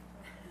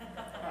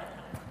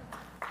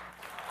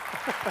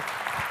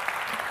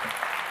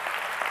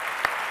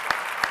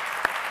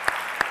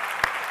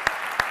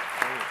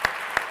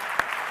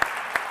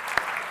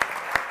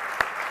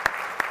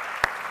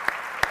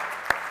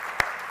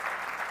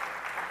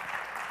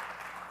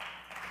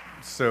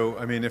 So,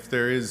 I mean, if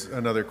there is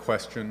another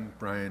question,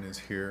 Brian is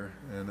here,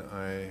 and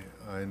I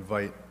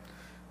invite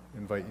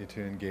you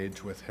to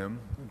engage with him.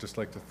 I'd just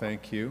like to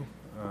thank you.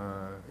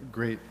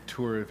 Great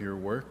tour of your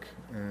work,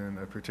 and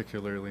I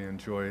particularly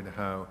enjoyed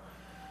how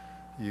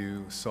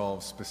you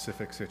solve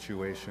specific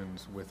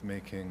situations with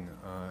making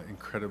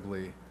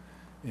incredibly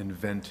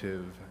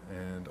inventive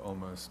and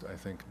almost, I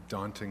think,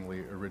 dauntingly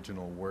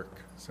original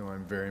work. So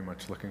I'm very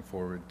much looking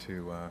forward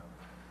to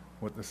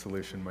what the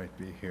solution might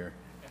be here.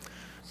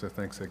 So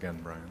thanks again,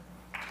 Brian.